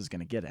 Corinthians is going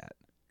to get at.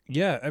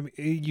 Yeah, I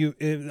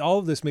mean, all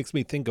of this makes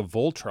me think of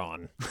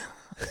Voltron.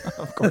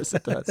 Of course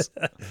it does.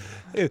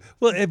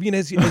 Well, I mean,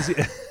 as you're,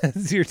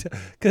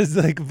 because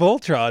like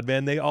Voltron,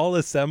 man, they all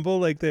assemble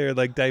like they're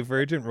like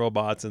divergent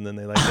robots, and then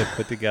they like get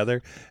put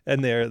together,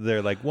 and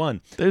they're like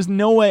one. There's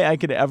no way I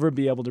could ever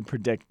be able to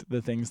predict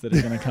the things that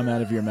are going to come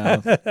out of your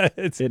mouth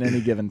at any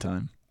given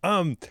time.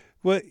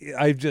 Well,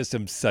 I just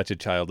am such a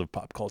child of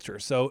pop culture.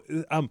 So,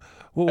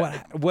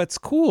 what's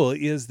cool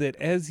is that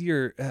as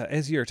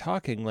you're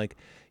talking, like.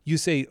 You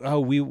say,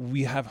 oh,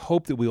 we have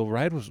hope that we will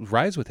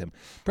rise with him.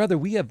 Brother,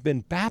 we have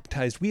been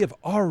baptized. We have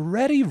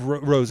already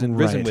risen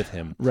with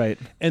him. Right.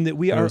 And that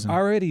we are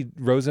already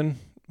Rosencrantz.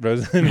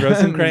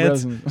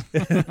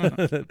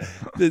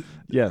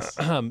 Yes.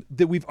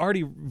 That we've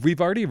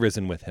already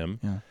risen with him.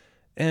 Yeah.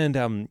 And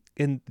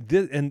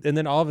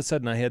then all of a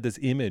sudden I had this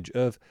image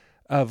of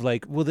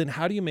like, well, then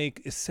how do you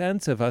make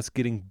sense of us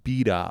getting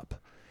beat up?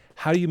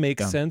 How do you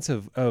make sense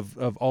of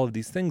all of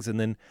these things? And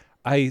then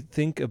I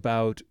think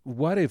about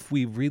what if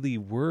we really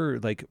were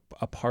like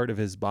a part of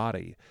his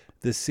body,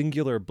 the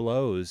singular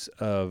blows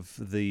of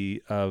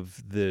the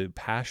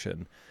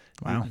passion,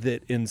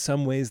 that in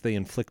some ways they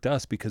inflict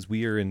us because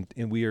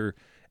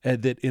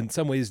that in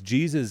some ways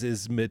Jesus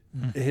is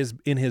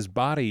in his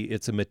body.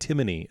 It's a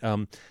metimony.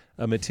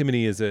 A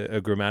metimony is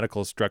a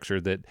grammatical structure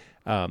that,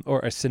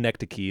 or a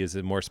synecdoche is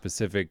a more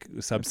specific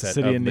subset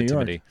of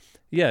metimony.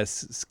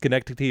 Yes,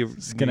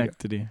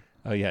 Schenectady.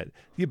 Oh yeah,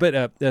 but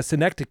a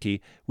synecdoche,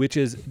 which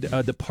is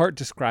the part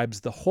describes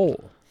the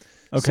whole.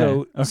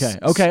 Okay.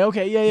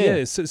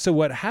 Yeah. So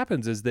what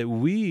happens is that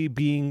we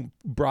being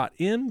brought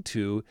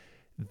into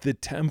the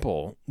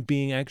temple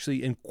being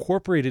actually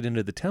incorporated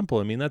into the temple.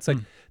 I mean, that's like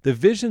the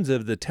visions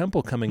of the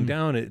temple coming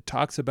down. It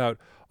talks about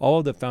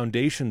all the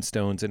foundation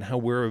stones and how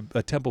we're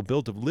a temple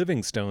built of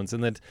living stones.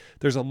 And that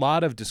there's a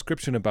lot of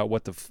description about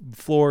what the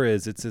floor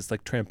is. It's this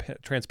like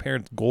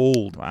transparent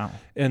gold. Wow.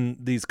 And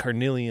these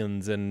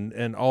carnelians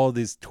and all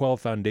these 12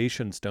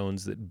 foundation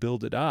stones that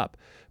build it up.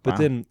 But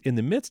then in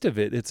the midst of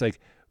it, it's like,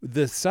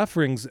 the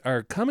sufferings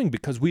are coming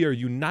because we are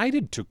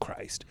united to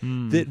Christ,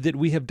 that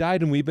we have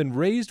died and we've been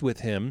raised with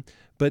him,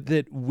 but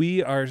that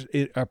we are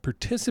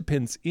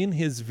participants in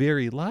his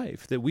very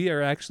life, that we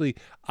are actually,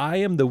 I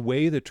am the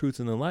way, the truth,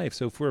 and the life.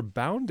 So if we're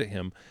bound to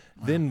him,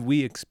 then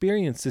we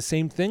experience the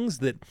same things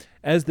that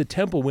as the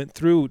temple went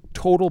through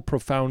total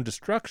profound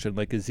destruction,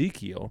 like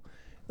Ezekiel,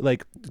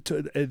 like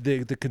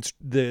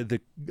the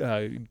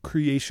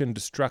creation,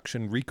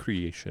 destruction,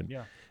 recreation.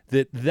 Yeah.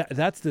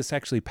 That's this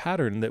actually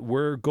pattern that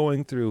we're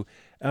going through.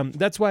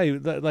 That's why,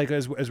 like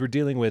as we're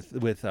dealing with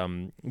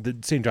the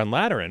St. John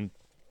Lateran,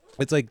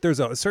 it's like there's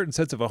a certain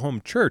sense of a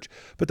home church,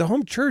 but the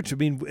home church, I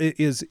mean,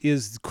 is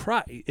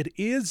Christ. It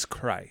is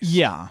Christ.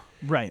 Yeah,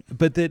 right.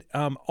 But that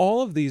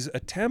all of these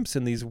attempts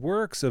and these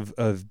works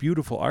of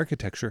beautiful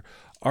architecture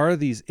are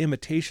these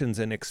imitations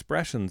and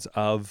expressions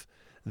of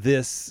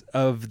this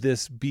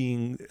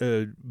being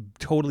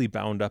totally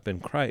bound up in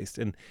Christ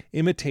and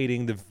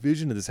imitating the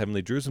vision of this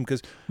heavenly Jerusalem,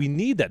 because we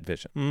need that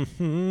vision.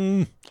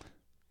 Mm-hmm.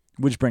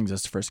 Which brings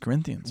us to 1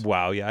 Corinthians.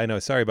 Wow, yeah, I know.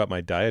 Sorry about my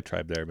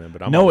diatribe there, man,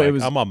 but I'm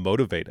all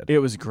motivated. It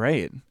was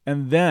great.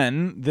 And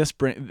then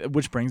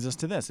which brings us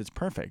to this. It's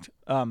perfect.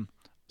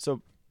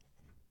 So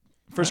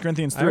 1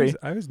 Corinthians 3.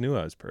 I always knew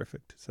I was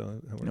perfect. So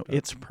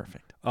it's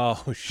perfect.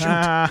 Oh,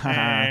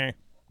 shoot.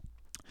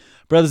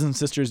 Brothers and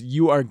sisters,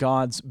 you are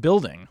God's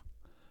building.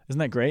 Isn't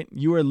that great?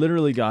 You are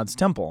literally God's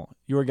temple.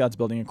 You are God's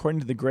building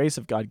according to the grace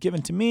of God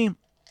given to me.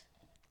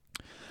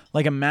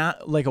 Like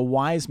a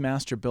wise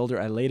master builder,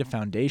 I laid a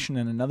foundation,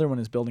 and another one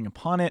is building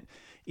upon it.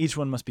 Each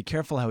one must be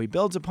careful how he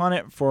builds upon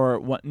it,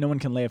 for no one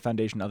can lay a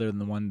foundation other than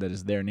the one that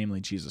is there,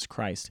 namely Jesus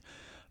Christ.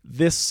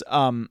 This is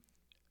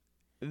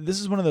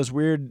one of those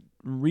weird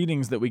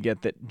readings that we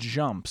get that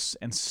jumps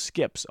and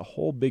skips a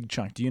whole big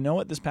chunk. Do you know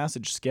what this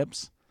passage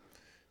skips?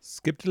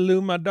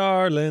 Skip-to-loo, my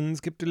darling,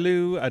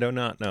 skip-to-loo. I do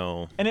not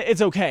know. And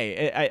it's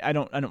okay. I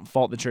don't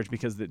fault the church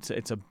because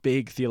it's a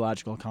big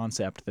theological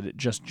concept that it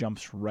just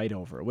jumps right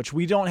over, which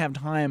we don't have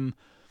time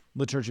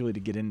liturgically to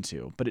get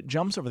into, but it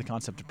jumps over the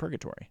concept of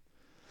purgatory.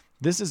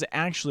 This is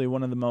actually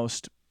one of the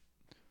most,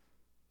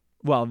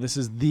 this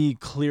is the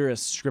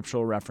clearest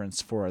scriptural reference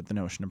for the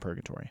notion of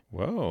purgatory.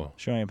 Whoa.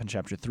 Showing up in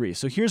chapter 3.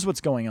 So here's what's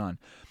going on.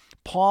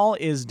 Paul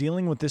is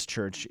dealing with this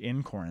church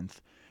in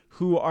Corinth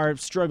who are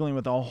struggling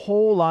with a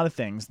whole lot of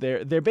things.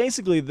 They're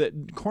basically,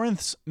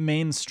 Corinth's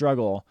main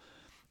struggle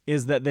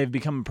is that they've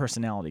become a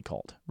personality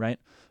cult, right?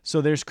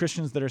 So there's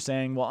Christians that are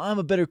saying, well, I'm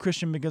a better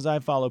Christian because I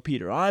follow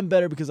Peter, or I'm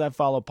better because I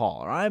follow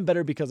Paul, or I'm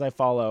better because I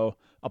follow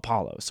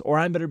Apollos, or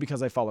I'm better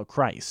because I follow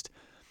Christ.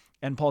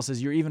 And Paul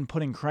says, you're even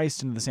putting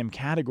Christ into the same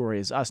category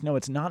as us. No,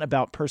 it's not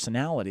about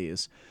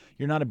personalities.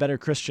 You're not a better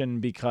Christian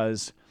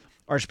because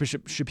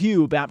Archbishop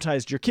Chaput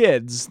baptized your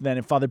kids than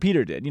if Father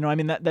Peter did. You know, I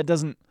mean,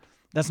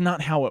 that's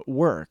not how it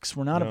works.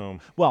 We're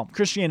not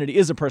Christianity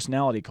is a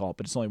personality cult,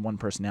 but it's only one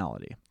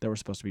personality that we're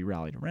supposed to be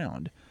rallied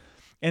around.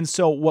 And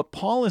so what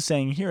Paul is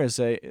saying here is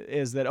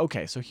that,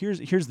 okay, so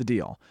here's the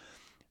deal.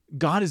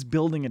 God is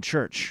building a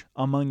church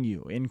among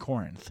you in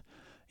Corinth.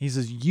 He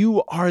says,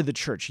 you are the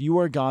church. You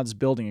are God's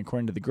building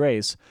according to the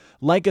grace.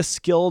 Like a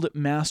skilled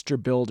master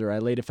builder, I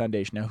laid a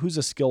foundation. Now, who's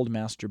a skilled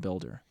master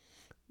builder?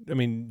 I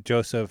mean,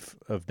 Joseph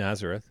of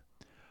Nazareth.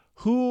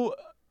 Who?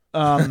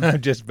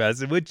 I'm just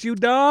messing with you,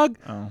 dog.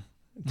 Oh.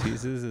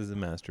 Jesus is a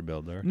master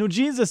builder. No,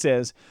 Jesus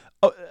is.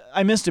 Oh,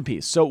 I missed a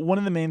piece. So one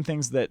of the main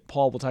things that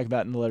Paul will talk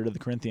about in the letter to the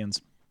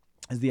Corinthians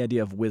is the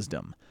idea of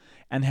wisdom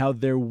and how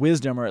their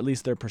wisdom, or at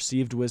least their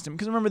perceived wisdom,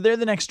 because remember, they're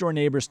the next door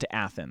neighbors to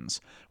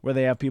Athens, where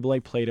they have people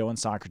like Plato and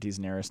Socrates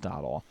and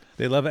Aristotle.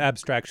 They love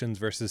abstractions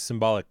versus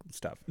symbolic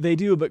stuff. They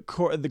do, but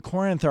the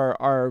Corinth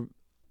are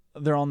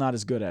they're all not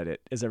as good at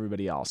it as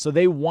everybody else. So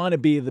they want to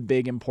be the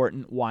big,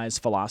 important, wise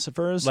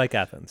philosophers. Like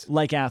Athens,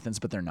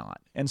 but they're not.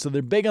 And so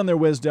they're big on their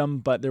wisdom,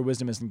 but their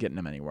wisdom isn't getting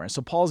them anywhere.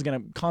 So Paul's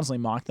going to constantly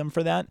mock them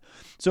for that.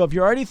 So if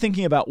you're already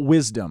thinking about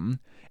wisdom,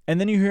 and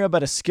then you hear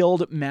about a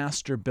skilled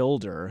master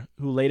builder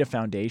who laid a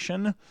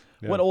foundation,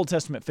 what Old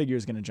Testament figure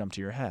is going to jump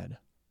to your head?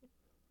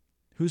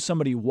 Who's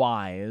somebody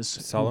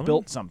wise who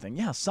built something?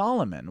 Yeah,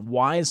 Solomon.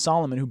 Wise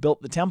Solomon who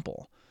built the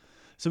temple.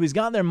 So he's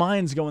got their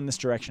minds going this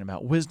direction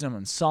about wisdom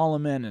and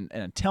Solomon and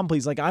a temple.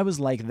 He's like, I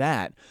was like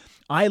that.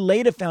 I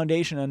laid a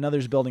foundation and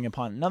another's building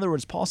upon it. In other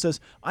words, Paul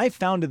says, I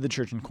founded the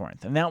church in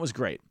Corinth, and that was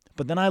great.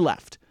 But then I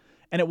left.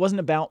 And it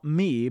wasn't about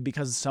me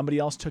because somebody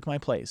else took my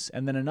place.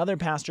 And then another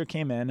pastor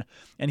came in,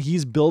 and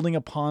he's building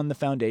upon the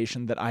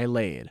foundation that I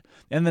laid.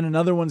 And then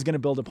another one's going to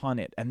build upon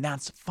it. And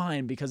that's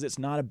fine because it's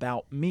not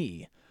about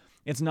me.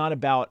 It's not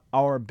about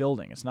our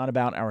building. It's not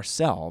about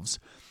ourselves.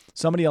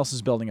 Somebody else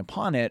is building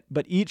upon it,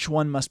 but each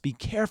one must be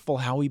careful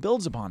how he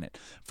builds upon it.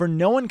 For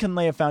no one can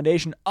lay a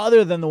foundation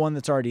other than the one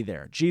that's already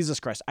there, Jesus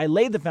Christ. I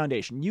laid the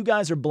foundation. You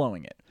guys are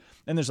blowing it.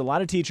 And there's a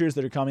lot of teachers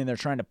that are coming. They're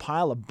trying to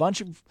pile a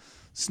bunch of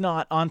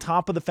snot on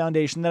top of the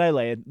foundation that I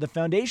laid. The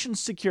foundation's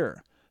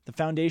secure. The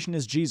foundation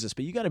is Jesus,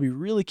 but you got to be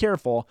really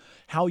careful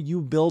how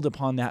you build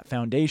upon that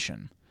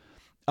foundation.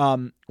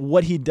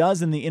 What he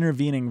does in the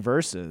intervening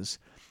verses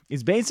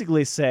is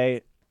basically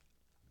say,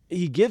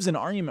 he gives an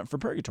argument for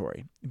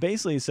purgatory.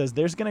 Basically, he says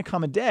there's going to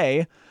come a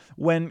day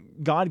when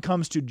God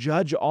comes to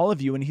judge all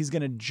of you, and he's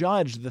going to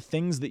judge the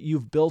things that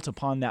you've built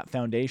upon that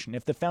foundation.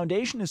 If the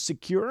foundation is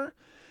secure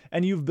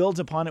and you've built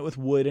upon it with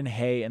wood and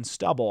hay and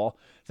stubble,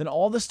 then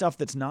all the stuff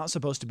that's not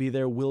supposed to be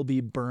there will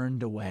be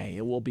burned away.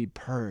 It will be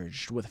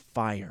purged with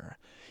fire,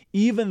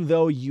 even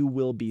though you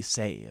will be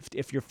saved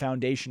if your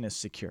foundation is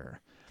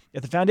secure.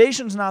 If the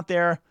foundation's not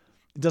there,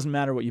 it doesn't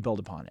matter what you build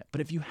upon it.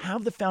 But if you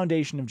have the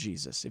foundation of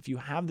Jesus, if you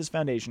have this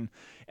foundation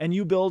and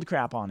you build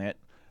crap on it,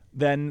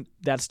 then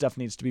that stuff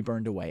needs to be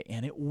burned away.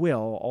 And it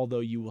will,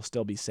 although you will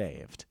still be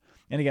saved.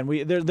 And again,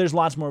 there's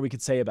lots more we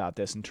could say about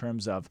this in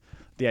terms of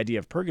the idea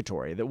of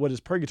purgatory. That what is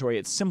purgatory?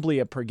 It's simply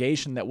a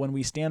purgation that when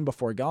we stand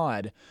before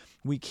God,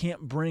 we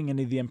can't bring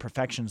any of the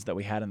imperfections that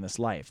we had in this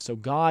life. So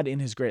God, in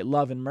his great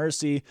love and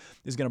mercy,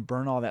 is going to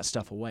burn all that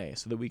stuff away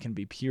so that we can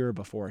be pure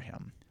before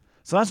him.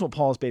 So that's what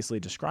Paul is basically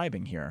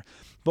describing here.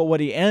 But what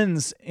he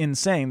ends in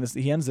saying,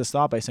 he ends this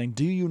thought by saying,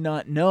 do you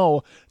not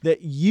know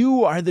that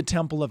you are the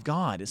temple of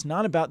God? It's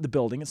not about the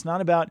building. It's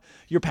not about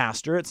your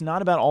pastor. It's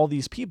not about all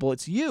these people.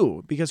 It's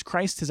you, because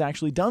Christ has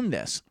actually done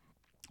this.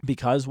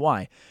 Because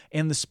why?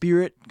 And the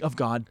Spirit of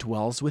God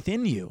dwells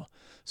within you.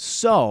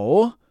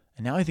 So,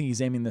 and now I think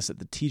he's aiming this at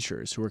the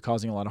teachers who are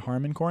causing a lot of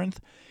harm in Corinth.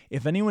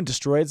 If anyone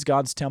destroys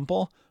God's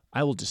temple,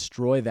 I will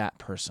destroy that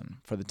person.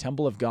 For the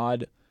temple of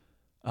God,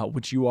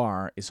 which you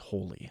are, is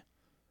holy.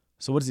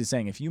 So what is he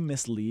saying? If you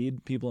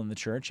mislead people in the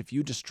church, if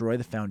you destroy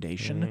the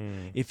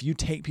foundation, if you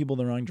take people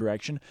the wrong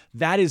direction,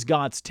 that is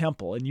God's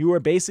temple. And you are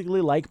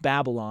basically like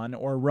Babylon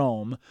or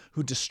Rome,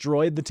 who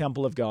destroyed the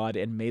temple of God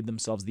and made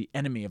themselves the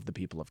enemy of the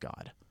people of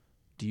God.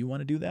 Do you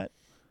want to do that?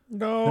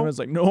 No. Everyone's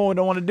like, no, I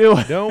don't want to do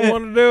it. Don't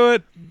want to do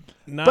it.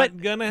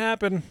 Not gonna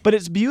happen. But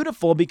it's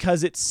beautiful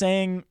because it's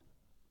saying,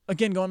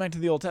 again, going back to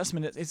the Old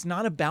Testament, it's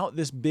not about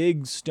this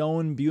big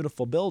stone,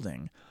 beautiful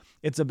building.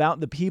 It's about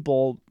the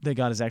people that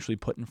God has actually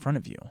put in front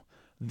of you.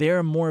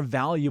 They're more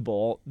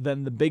valuable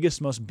than the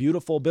biggest, most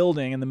beautiful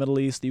building in the Middle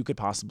East that you could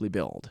possibly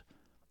build.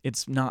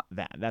 It's not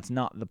that. That's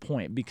not the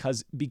point.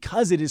 Because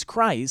it is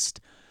Christ.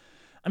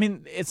 I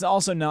mean, it's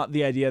also not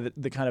the idea that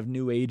the kind of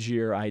New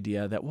Age-ier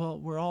idea that, well,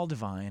 we're all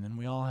divine and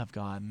we all have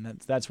God, and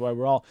that's why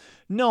we're all.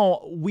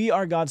 No, we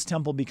are God's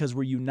temple because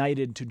we're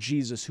united to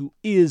Jesus, who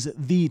is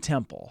the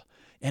temple.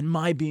 And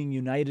my being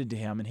united to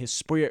him and his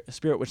spirit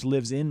which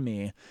lives in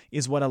me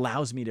is what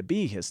allows me to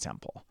be his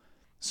temple.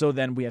 So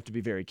then we have to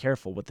be very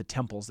careful with the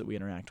temples that we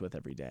interact with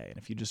every day. And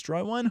if you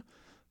destroy one,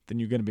 then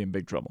you're going to be in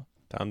big trouble.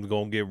 Time's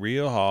going to get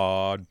real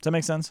hard. Does that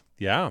make sense?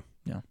 Yeah.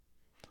 Yeah.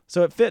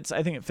 So it fits.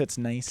 I think it fits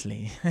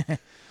nicely.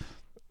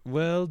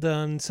 Well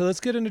done. So let's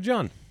get into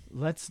John.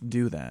 Let's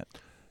do that.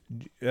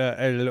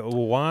 El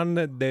Juan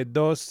de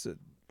dos,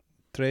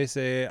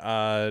 13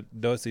 a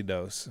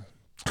 12.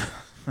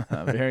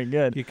 Very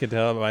good. You can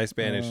tell my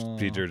Spanish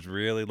teachers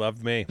really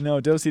loved me. No,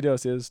 dos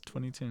is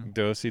 22.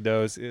 Dos,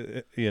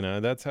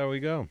 that's how we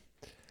go.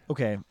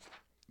 Okay.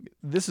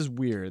 This is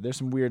weird. There's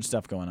some weird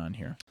stuff going on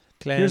here.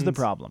 Cleanse. Here's the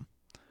problem.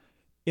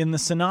 In the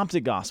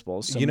Synoptic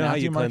Gospels, so how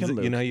Matthew, you Mark, cleanse and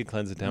Luke. You know how you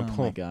cleanse a temple?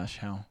 Oh my gosh,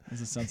 how?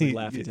 This sounds like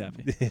Laffy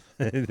Taffy.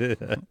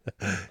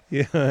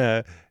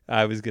 Yeah,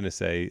 I was going to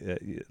say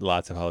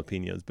lots of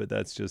jalapenos, but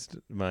that's just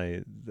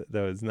that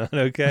was not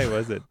okay,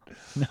 was it?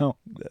 No.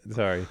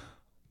 Sorry.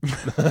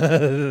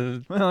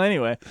 Well,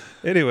 anyway.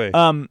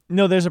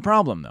 No, there's a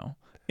problem, though.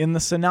 In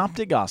the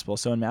Synoptic Gospel,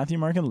 so in Matthew,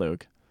 Mark, and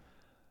Luke,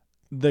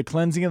 the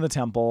cleansing of the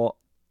temple,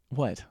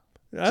 what?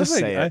 Just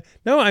say it.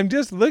 No, I'm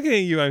just looking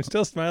at you. I'm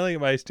still smiling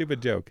at my stupid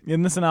joke.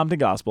 In the Synoptic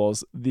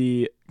Gospels,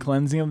 the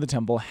cleansing of the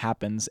temple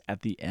happens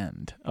at the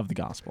end of the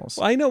Gospels.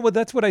 Well, I know, but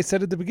that's what I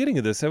said at the beginning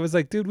of this. I was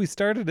like, dude, we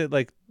started at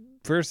like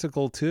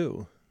versicle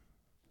 2.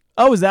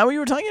 Oh, is that what you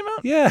were talking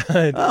about?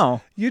 Yeah. Oh.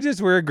 You just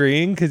were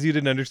agreeing because you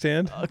didn't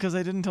understand. Because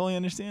I didn't totally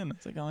understand.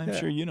 It's like, oh, I'm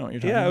sure you know what you're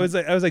talking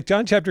about. I was like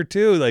John chapter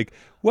 2. Like,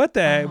 what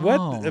the? Oh.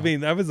 What? I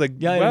mean, I was like,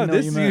 wow,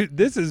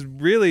 this is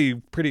really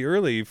pretty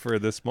early for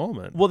this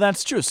moment. Well,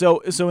 that's true.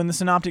 So in the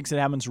Synoptics, it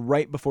happens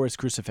right before his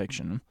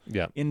crucifixion.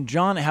 Yeah. In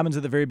John, it happens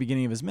at the very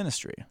beginning of his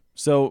ministry.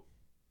 So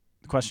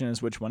the question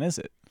is, which one is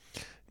it?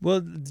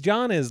 Well,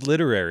 John is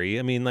literary.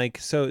 I mean, like,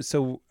 so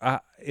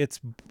it's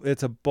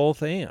a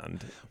both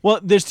and. Well,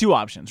 there's two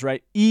options,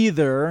 right?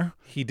 Either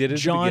he did it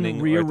John at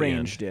the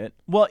rearranged it.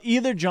 Well,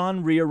 either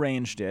John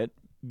rearranged it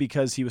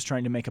because he was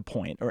trying to make a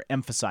point or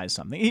emphasize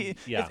something.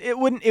 It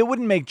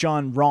wouldn't make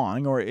John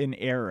wrong or in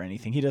error or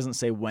anything. He doesn't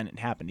say when it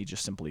happened. He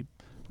just simply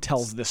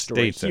tells this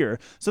story here.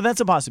 So that's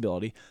a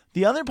possibility.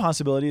 The other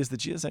possibility is that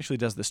Jesus actually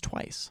does this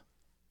twice.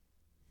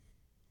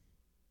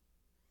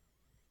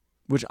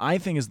 which I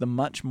think is the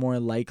much more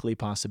likely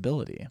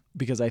possibility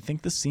because I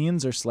think the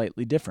scenes are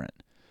slightly different.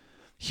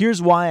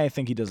 Here's why I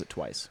think he does it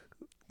twice.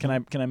 Can I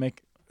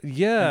make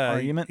an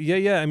argument?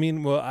 Yeah. I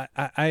mean, well,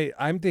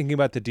 I'm thinking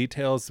about the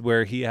details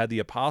where he had the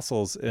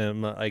apostles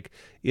cover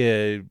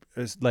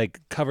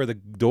the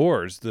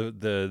doors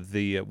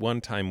the one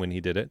time when he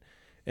did it,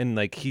 and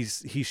like he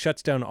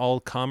shuts down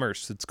all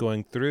commerce that's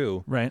going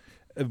through. Right.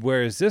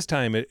 Whereas this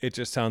time it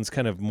just sounds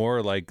kind of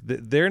more like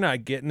they're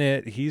not getting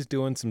it. He's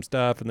doing some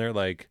stuff, and they're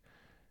like,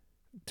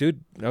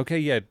 dude, okay,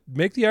 yeah,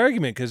 make the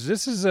argument because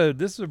this is a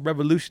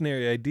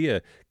revolutionary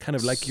idea, kind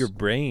of like your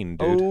brain,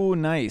 dude. Oh,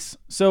 nice.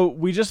 So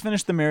we just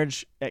finished the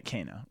marriage at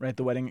Cana, right?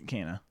 The wedding at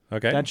Cana.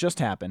 Okay. That just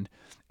happened.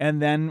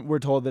 And then we're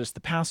told that it's the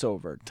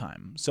Passover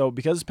time. So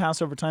because it's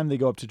Passover time, they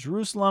go up to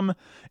Jerusalem,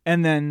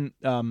 and then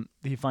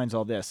he finds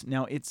all this.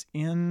 Now it's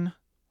in,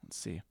 let's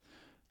see.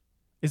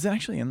 Is it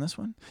actually in this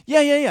one?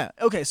 Yeah.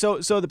 Okay,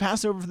 so the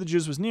Passover for the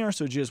Jews was near,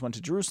 so Jesus went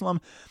to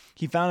Jerusalem.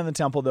 He found in the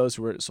temple those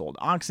who were sold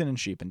oxen and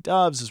sheep and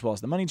doves, as well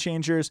as the money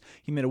changers.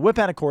 He made a whip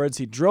out of cords.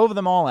 He drove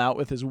them all out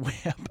with his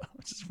whip,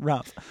 which is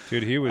rough.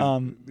 Dude,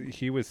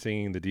 he was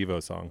singing the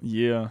Devo song.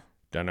 Yeah.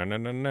 Dun, dun,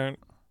 dun, dun, dun,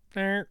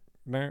 dun,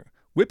 dun.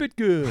 Whip it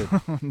good.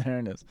 There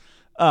it is.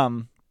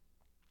 And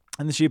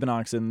the sheep and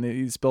oxen,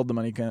 he spilled the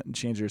money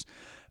changers.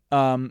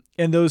 And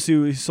those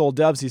who sold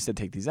doves, he said,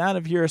 take these out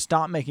of here.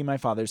 Stop making my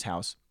father's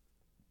house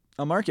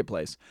a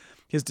marketplace.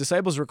 His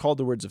disciples recalled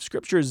the words of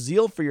Scripture,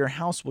 zeal for your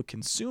house will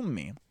consume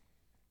me.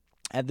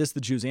 At this,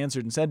 the Jews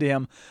answered and said to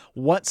him,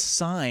 what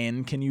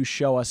sign can you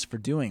show us for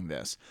doing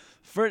this?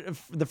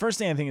 The first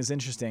thing I think is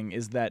interesting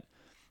is that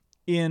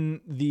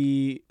in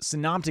the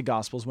Synoptic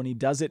Gospels, when he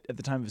does it at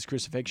the time of his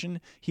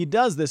crucifixion, he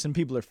does this and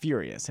people are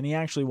furious. And he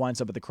actually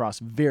winds up at the cross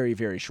very,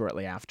 very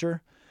shortly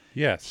after.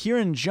 Yes. Here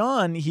in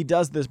John, he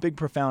does this big,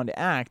 profound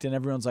act, and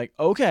everyone's like,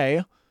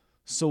 okay,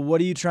 so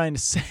what are you trying to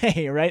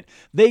say, right?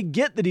 They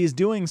get that he's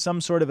doing some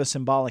sort of a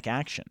symbolic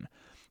action.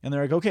 And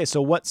they're like, okay,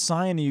 so what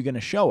sign are you going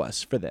to show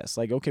us for this?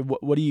 Like, okay,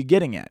 what are you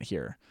getting at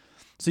here?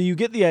 So you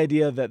get the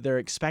idea that they're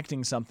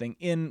expecting something.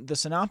 In the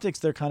Synoptics,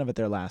 they're kind of at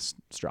their last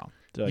straw.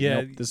 They're like,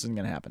 nope, this isn't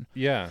going to happen.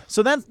 Yeah.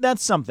 So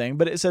that's something.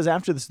 But it says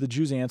after this, the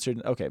Jews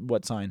answered, okay,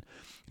 what sign?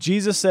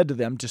 Jesus said to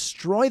them,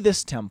 destroy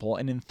this temple,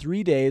 and in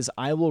 3 days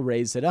I will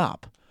raise it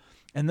up.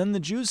 And then the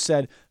Jews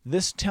said,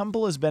 this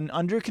temple has been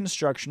under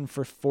construction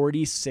for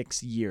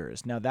 46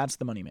 years. Now, that's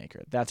the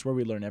moneymaker. That's where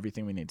we learn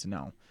everything we need to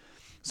know.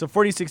 So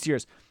 46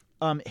 years.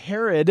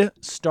 Herod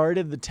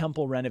started the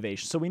temple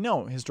renovation. So we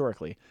know,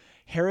 historically,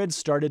 Herod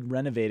started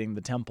renovating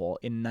the temple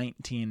in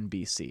 19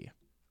 BC.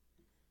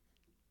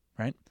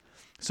 Right?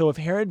 So if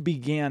Herod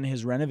began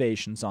his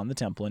renovations on the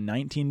temple in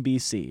 19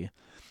 BC,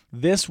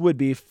 this would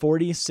be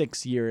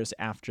 46 years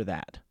after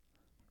that.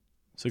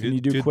 So can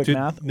you do quick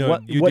math? No,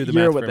 what you do the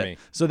year math would for that? me.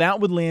 So that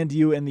would land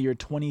you in the year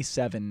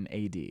 27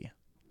 AD,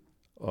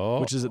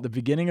 Oh. which is at the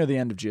beginning or the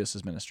end of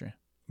Jesus' ministry.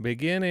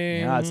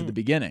 Beginning. Yeah, it's at the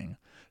beginning.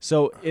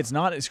 So it's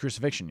not his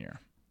crucifixion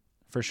year,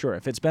 for sure.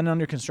 If it's been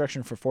under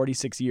construction for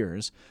 46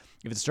 years,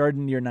 if it started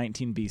in the year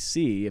 19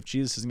 BC, if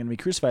Jesus is going to be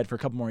crucified for a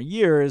couple more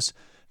years,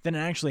 then it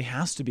actually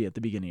has to be at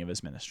the beginning of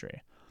his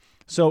ministry.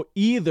 So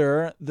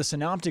either the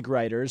synoptic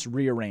writers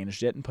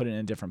rearranged it and put it in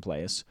a different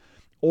place,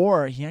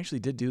 or he actually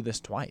did do this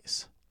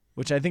twice,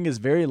 which I think is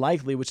very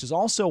likely, which is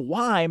also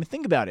why, I mean,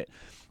 think about it.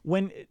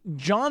 When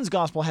John's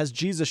gospel has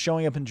Jesus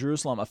showing up in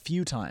Jerusalem a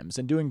few times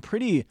and doing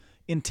pretty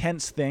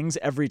intense things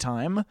every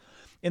time,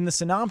 in the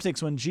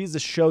synoptics, when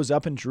Jesus shows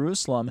up in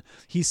Jerusalem,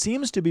 he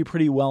seems to be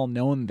pretty well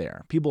known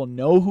there. People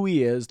know who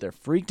he is. They're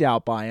freaked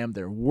out by him.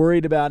 They're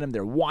worried about him.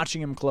 They're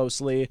watching him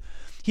closely.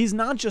 He's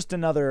not just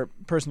another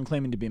person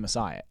claiming to be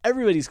Messiah.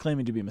 Everybody's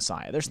claiming to be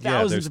Messiah. There's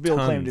thousands of people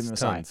claiming to be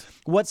Messiah.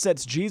 What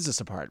sets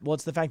Jesus apart? Well,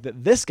 it's the fact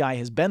that this guy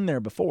has been there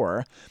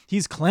before.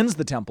 He's cleansed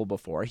the temple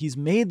before. He's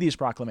made these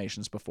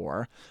proclamations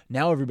before.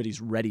 Now everybody's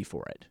ready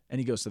for it. And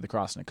he goes to the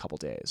cross in a couple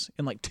days,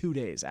 in like 2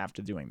 days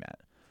after doing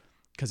that,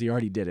 because he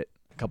already did it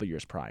a couple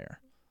years prior.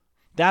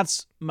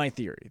 That's my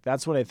theory.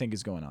 That's what I think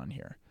is going on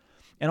here.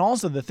 And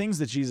also the things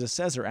that Jesus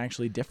says are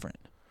actually different.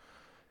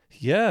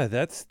 Yeah,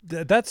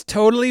 that's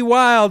totally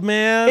wild,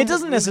 man. It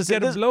doesn't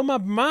necessarily blow my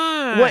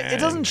mind. Well, it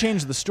doesn't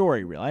change the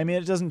story, really. I mean,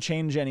 it doesn't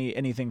change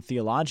anything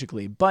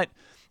theologically, but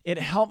it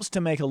helps to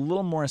make a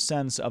little more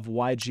sense of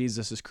why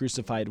Jesus is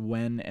crucified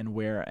when and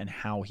where and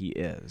how he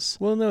is.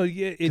 Well, no,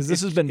 yeah, because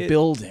this has been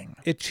building.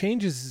 It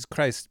changes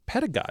Christ's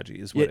pedagogy,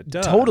 is what it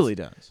does. Totally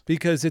does.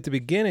 Because at the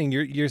beginning,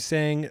 you're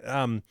saying,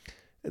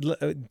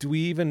 do we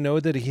even know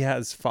that he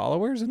has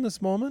followers in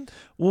this moment?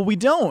 Well, we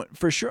don't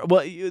for sure.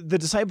 Well, the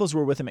disciples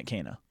were with him at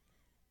Cana.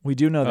 We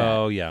do know that.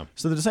 Oh, yeah.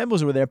 So the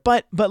disciples were there.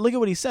 But look at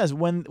what he says.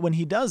 When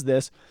he does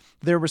this,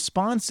 their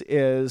response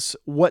is,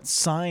 what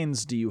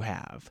signs do you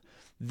have?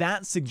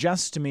 That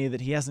suggests to me that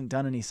he hasn't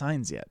done any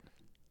signs yet.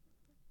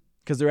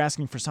 Because they're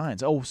asking for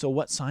signs. Oh, so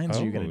what signs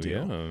are you going to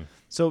do? Yeah.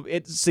 So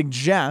it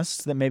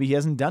suggests that maybe he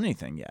hasn't done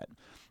anything yet.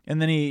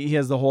 And then he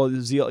has the whole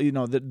zeal,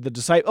 the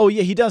disciple. Oh,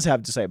 yeah, he does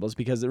have disciples,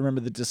 because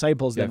remember the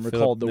disciples then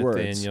recalled the words.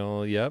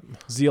 Nathaniel, yep.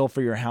 Zeal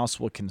for your house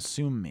will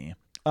consume me.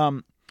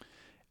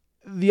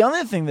 the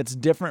other thing that's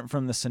different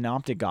from the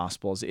Synoptic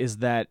Gospels is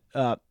that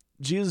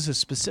Jesus is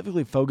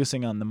specifically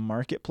focusing on the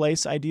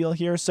marketplace ideal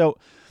here. So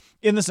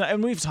in this,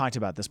 and we've talked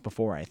about this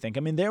before, I think. I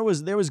mean, there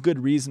was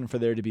good reason for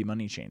there to be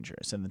money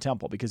changers in the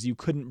temple because you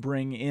couldn't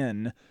bring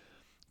in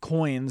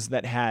coins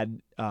that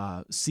had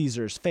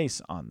Caesar's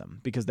face on them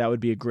because that would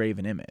be a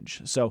graven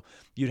image. So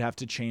you'd have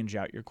to change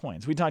out your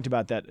coins. We talked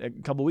about that a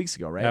couple weeks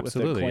ago, right?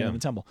 Absolutely, with the coin yeah. in the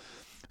temple.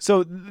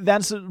 So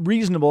that's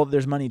reasonable that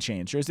there's money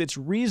changers. It's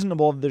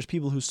reasonable that there's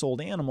people who sold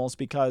animals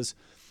because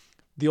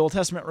the Old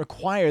Testament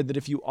required that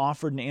if you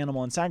offered an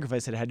animal in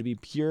sacrifice, it had to be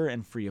pure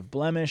and free of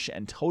blemish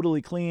and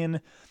totally clean.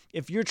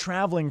 If you're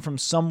traveling from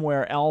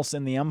somewhere else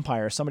in the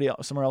empire, somewhere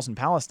else in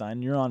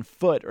Palestine, you're on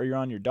foot or you're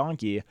on your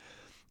donkey,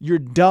 your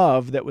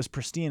dove that was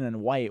pristine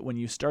and white when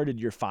you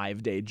started your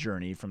 5-day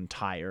journey from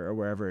Tyre or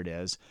wherever it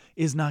is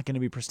not going to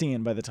be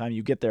pristine by the time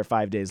you get there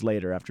 5 days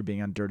later after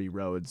being on dirty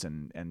roads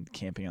and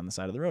camping on the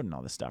side of the road and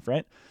all this stuff,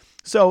 right?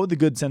 So the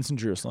good sense in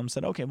Jerusalem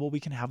said, okay, well, we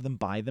can have them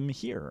buy them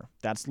here.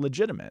 That's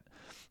legitimate.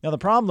 Now, the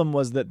problem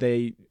was that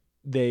they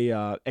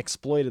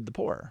exploited the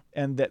poor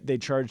and that they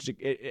charged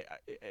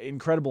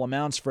incredible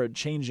amounts for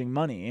changing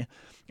money,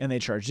 and they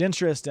charged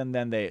interest. And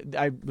then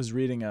I was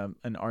reading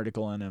an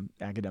article in an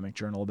academic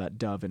journal about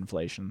dove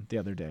inflation the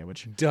other day,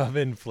 Dove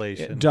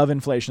inflation. Dove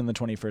inflation in the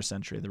 21st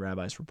century. The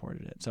rabbis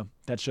reported it. So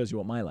that shows you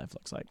what my life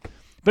looks like.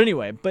 But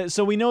anyway,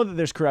 so we know that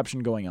there's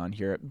corruption going on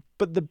here.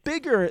 But the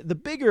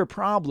bigger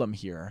problem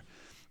here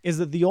is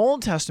that the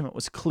Old Testament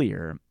was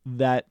clear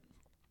that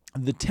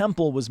the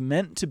temple was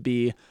meant to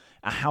be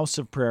a house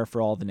of prayer for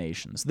all the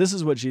nations. This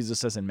is what Jesus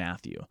says in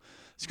Matthew.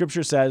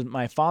 Scripture says,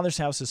 my Father's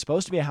house is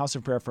supposed to be a house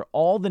of prayer for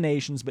all the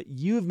nations, but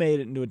you've made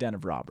it into a den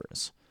of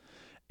robbers.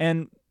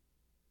 And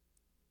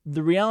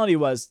the reality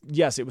was,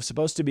 yes, it was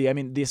supposed to be,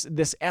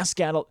 this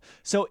eschatology.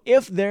 So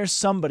if there's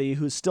somebody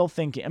who's still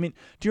thinking,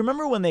 do you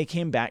remember when they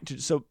came back to,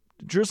 so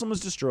Jerusalem was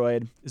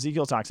destroyed.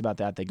 Ezekiel talks about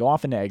that. They go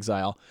off into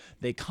exile.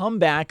 They come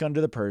back under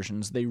the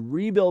Persians. They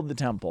rebuild the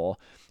temple.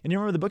 And you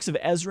remember the books of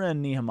Ezra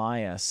and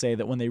Nehemiah say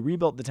that when they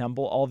rebuilt the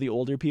temple, all the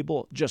older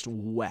people just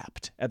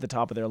wept at the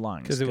top of their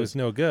lungs. Because it was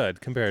no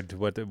good compared to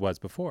what it was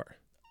before.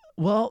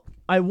 Well,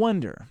 I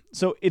wonder.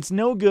 So it's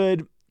no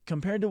good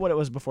compared to what it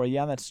was before.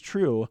 Yeah, that's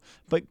true.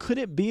 But could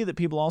it be that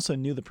people also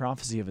knew the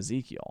prophecy of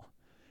Ezekiel?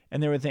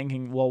 And they were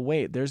thinking, well,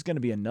 wait, there's going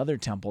to be another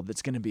temple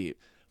that's going to be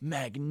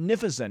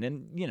magnificent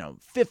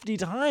and 50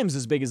 times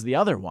as big as the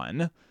other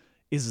one.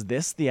 Is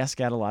this the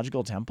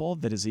eschatological temple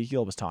that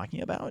Ezekiel was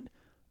talking about?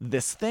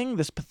 This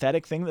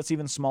pathetic thing that's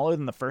even smaller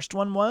than the first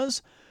one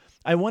was?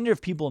 I wonder if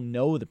people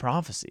know the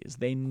prophecies.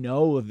 They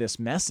know this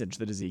message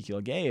that Ezekiel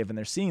gave, and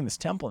they're seeing this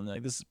temple and they're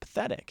like, this is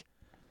pathetic.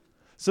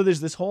 So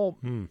there's this whole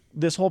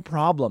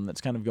problem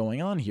that's kind of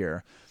going on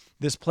here.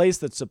 This place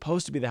that's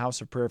supposed to be the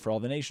house of prayer for all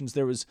the nations,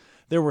 there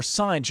were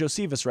signs.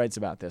 Josephus writes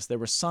about this. There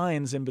were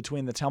signs in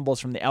between the temples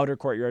from the outer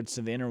courtyards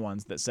to the inner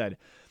ones that said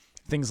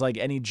things like,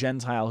 any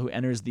Gentile who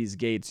enters these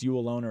gates, you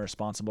alone are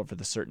responsible for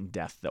the certain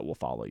death that will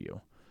follow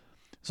you.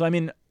 So,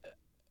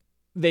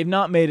 they've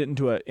not made it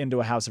into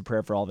a house of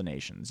prayer for all the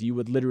nations. You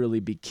would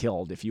literally be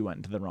killed if you went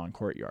into the wrong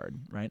courtyard,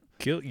 right?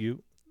 Kill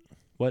you.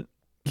 What?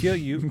 Kill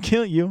you.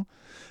 Kill you.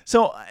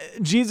 So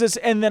Jesus,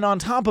 and then on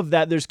top of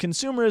that, there's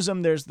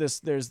consumerism.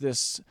 There's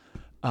this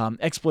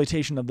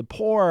exploitation of the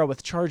poor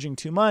with charging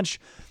too much.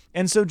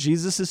 And so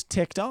Jesus is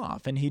ticked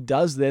off, and he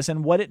does this.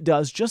 And what it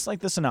does, just like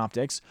the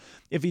Synoptics,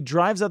 if he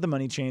drives out the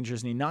money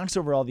changers and he knocks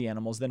over all the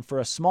animals, then for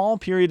a small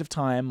period of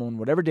time, on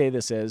whatever day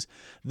this is,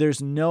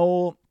 there's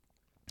no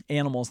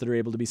animals that are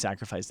able to be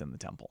sacrificed in the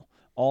temple.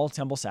 All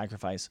temple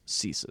sacrifice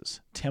ceases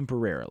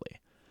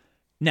temporarily.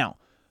 Now,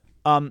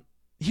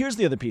 here's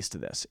the other piece to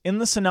this. In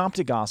the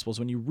Synoptic Gospels,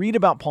 when you read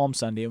about Palm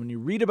Sunday, when you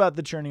read about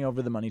the churning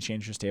over the money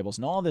changers' tables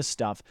and all this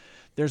stuff,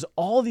 there's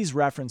all these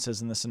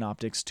references in the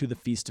Synoptics to the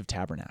Feast of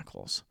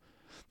Tabernacles.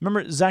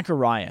 Remember,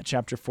 Zechariah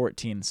chapter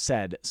 14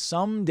 said,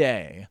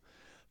 someday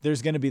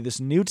there's going to be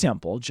this new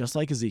temple, just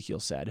like Ezekiel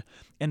said,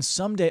 and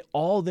someday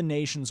all the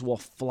nations will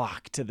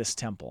flock to this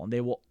temple, and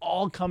they will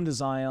all come to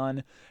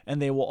Zion, and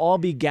they will all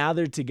be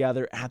gathered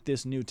together at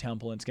this new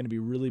temple, and it's going to be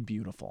really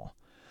beautiful.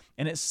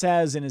 And it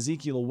says in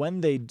Ezekiel,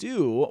 when they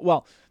do,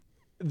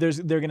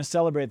 they're going to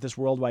celebrate this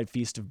worldwide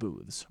Feast of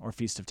Booths, or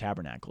Feast of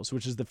Tabernacles,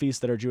 which is the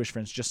feast that our Jewish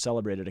friends just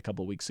celebrated a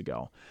couple of weeks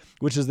ago,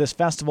 which is this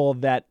festival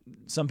that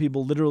some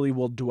people literally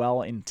will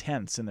dwell in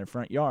tents in their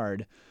front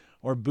yard,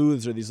 or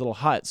booths, or these little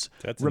huts.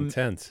 That's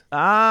intense.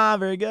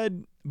 Very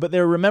good. But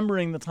they're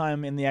remembering the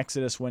time in the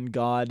Exodus when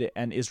God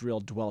and Israel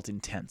dwelt in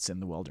tents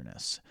in the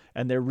wilderness,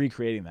 and they're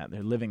recreating that.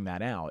 They're living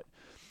that out.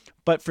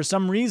 But for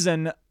some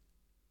reason,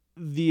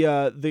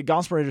 the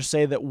gospel writers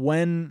say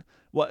that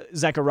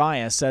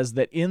Zechariah says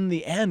that in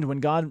the end, when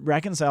God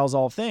reconciles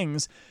all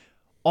things,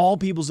 all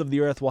peoples of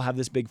the earth will have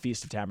this big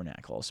Feast of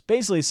Tabernacles.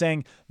 Basically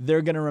saying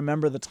they're going to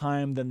remember the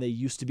time when they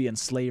used to be in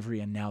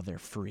slavery and now they're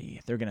free.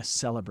 They're going to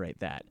celebrate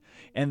that.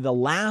 And the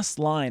last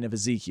line of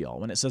Ezekiel,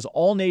 when it says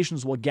all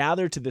nations will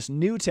gather to this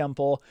new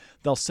temple,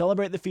 they'll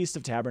celebrate the Feast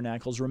of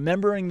Tabernacles,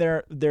 remembering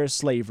their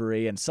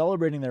slavery and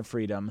celebrating their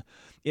freedom.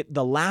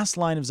 The last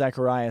line of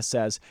Zechariah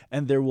says,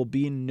 and there will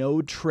be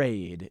no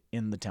trade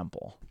in the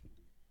temple.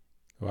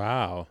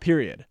 Wow.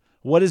 Period.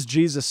 What does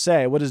Jesus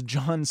say? What does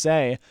John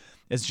say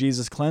as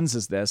Jesus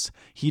cleanses this?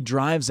 He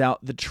drives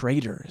out the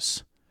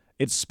traders.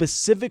 It's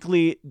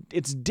differently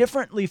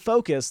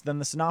focused than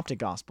the Synoptic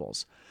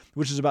Gospels,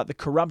 which is about the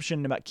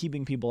corruption, about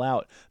keeping people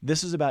out.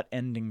 This is about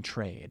ending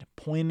trade,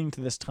 pointing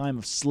to this time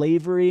of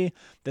slavery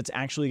that's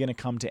actually going to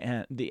come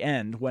to the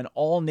end when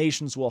all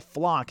nations will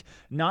flock,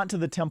 not to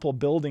the temple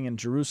building in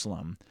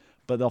Jerusalem,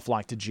 but they'll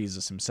flock to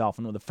Jesus himself.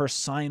 And the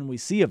first sign we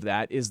see of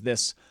that is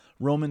this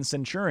Roman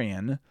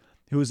centurion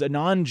who's a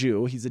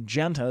non-Jew, he's a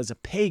Gentile, he's a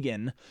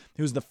pagan,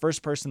 who's the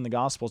first person in the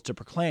Gospels to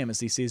proclaim as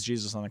he sees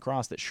Jesus on the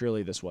cross that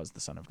surely this was the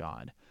Son of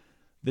God.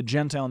 The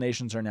Gentile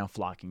nations are now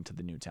flocking to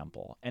the new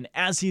temple. And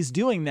as he's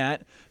doing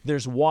that,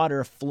 there's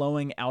water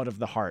flowing out of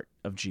the heart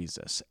of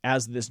Jesus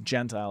as this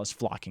Gentile is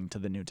flocking to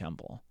the new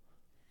temple.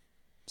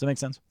 Does that make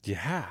sense?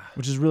 Yeah.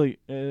 Which is really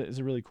is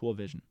a really cool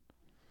vision.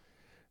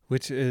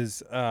 Which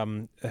is,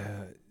 that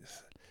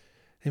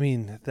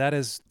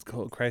is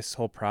Christ's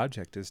whole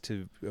project, is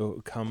to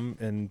come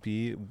and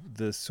be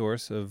the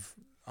source of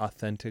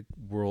authentic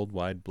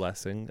worldwide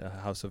blessing,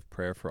 a house of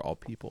prayer for all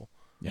people.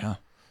 Yeah.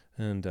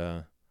 And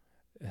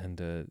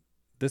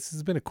this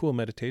has been a cool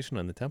meditation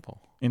on the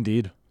temple.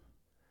 Indeed.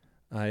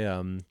 We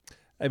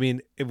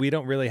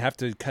don't really have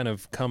to kind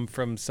of come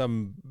from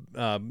some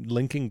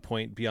linking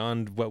point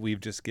beyond what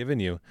we've just given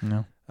you.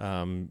 No.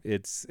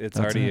 It's That's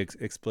already it.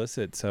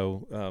 explicit.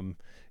 So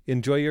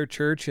enjoy your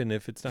church, and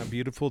if it's not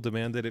beautiful,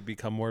 demand that it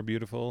become more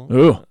beautiful.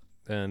 Ooh.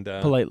 And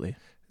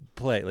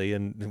Politely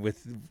and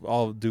with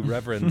all due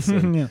reverence,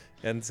 and, Yeah.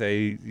 and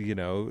say,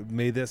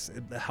 may this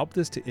help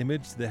this to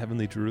image the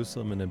heavenly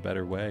Jerusalem in a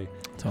better way.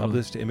 Help Totally.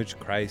 this to image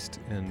Christ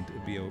and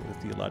be a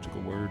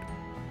theological word.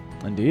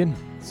 Indeed.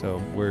 So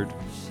word.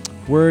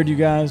 Word, you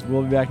guys.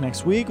 We'll be back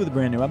next week with a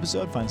brand new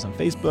episode. Find us on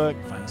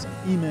Facebook, find us on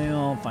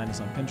email, find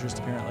us on Pinterest,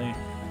 apparently.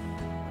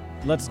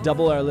 Let's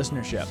double our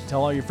listenership.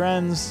 Tell all your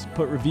friends,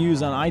 put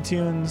reviews on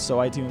iTunes so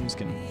iTunes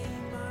can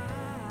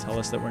tell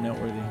us that we're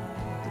noteworthy.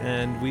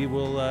 And we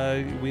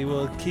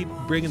will keep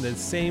bringing the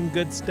same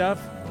good stuff,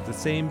 the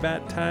same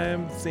bat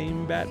time,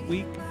 same bat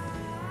week.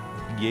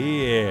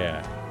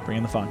 Yeah. Bring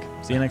in the funk.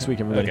 See you next week,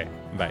 everybody. Okay.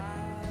 Bye.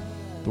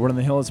 The Word on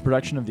the Hill is a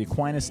production of the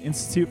Aquinas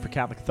Institute for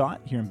Catholic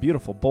Thought here in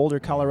beautiful Boulder,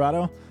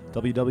 Colorado.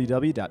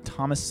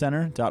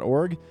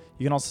 www.thomascenter.org.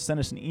 You can also send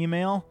us an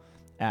email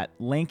at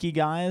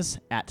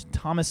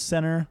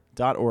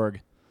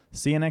lankyguys@thomascenter.org.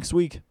 See you next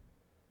week.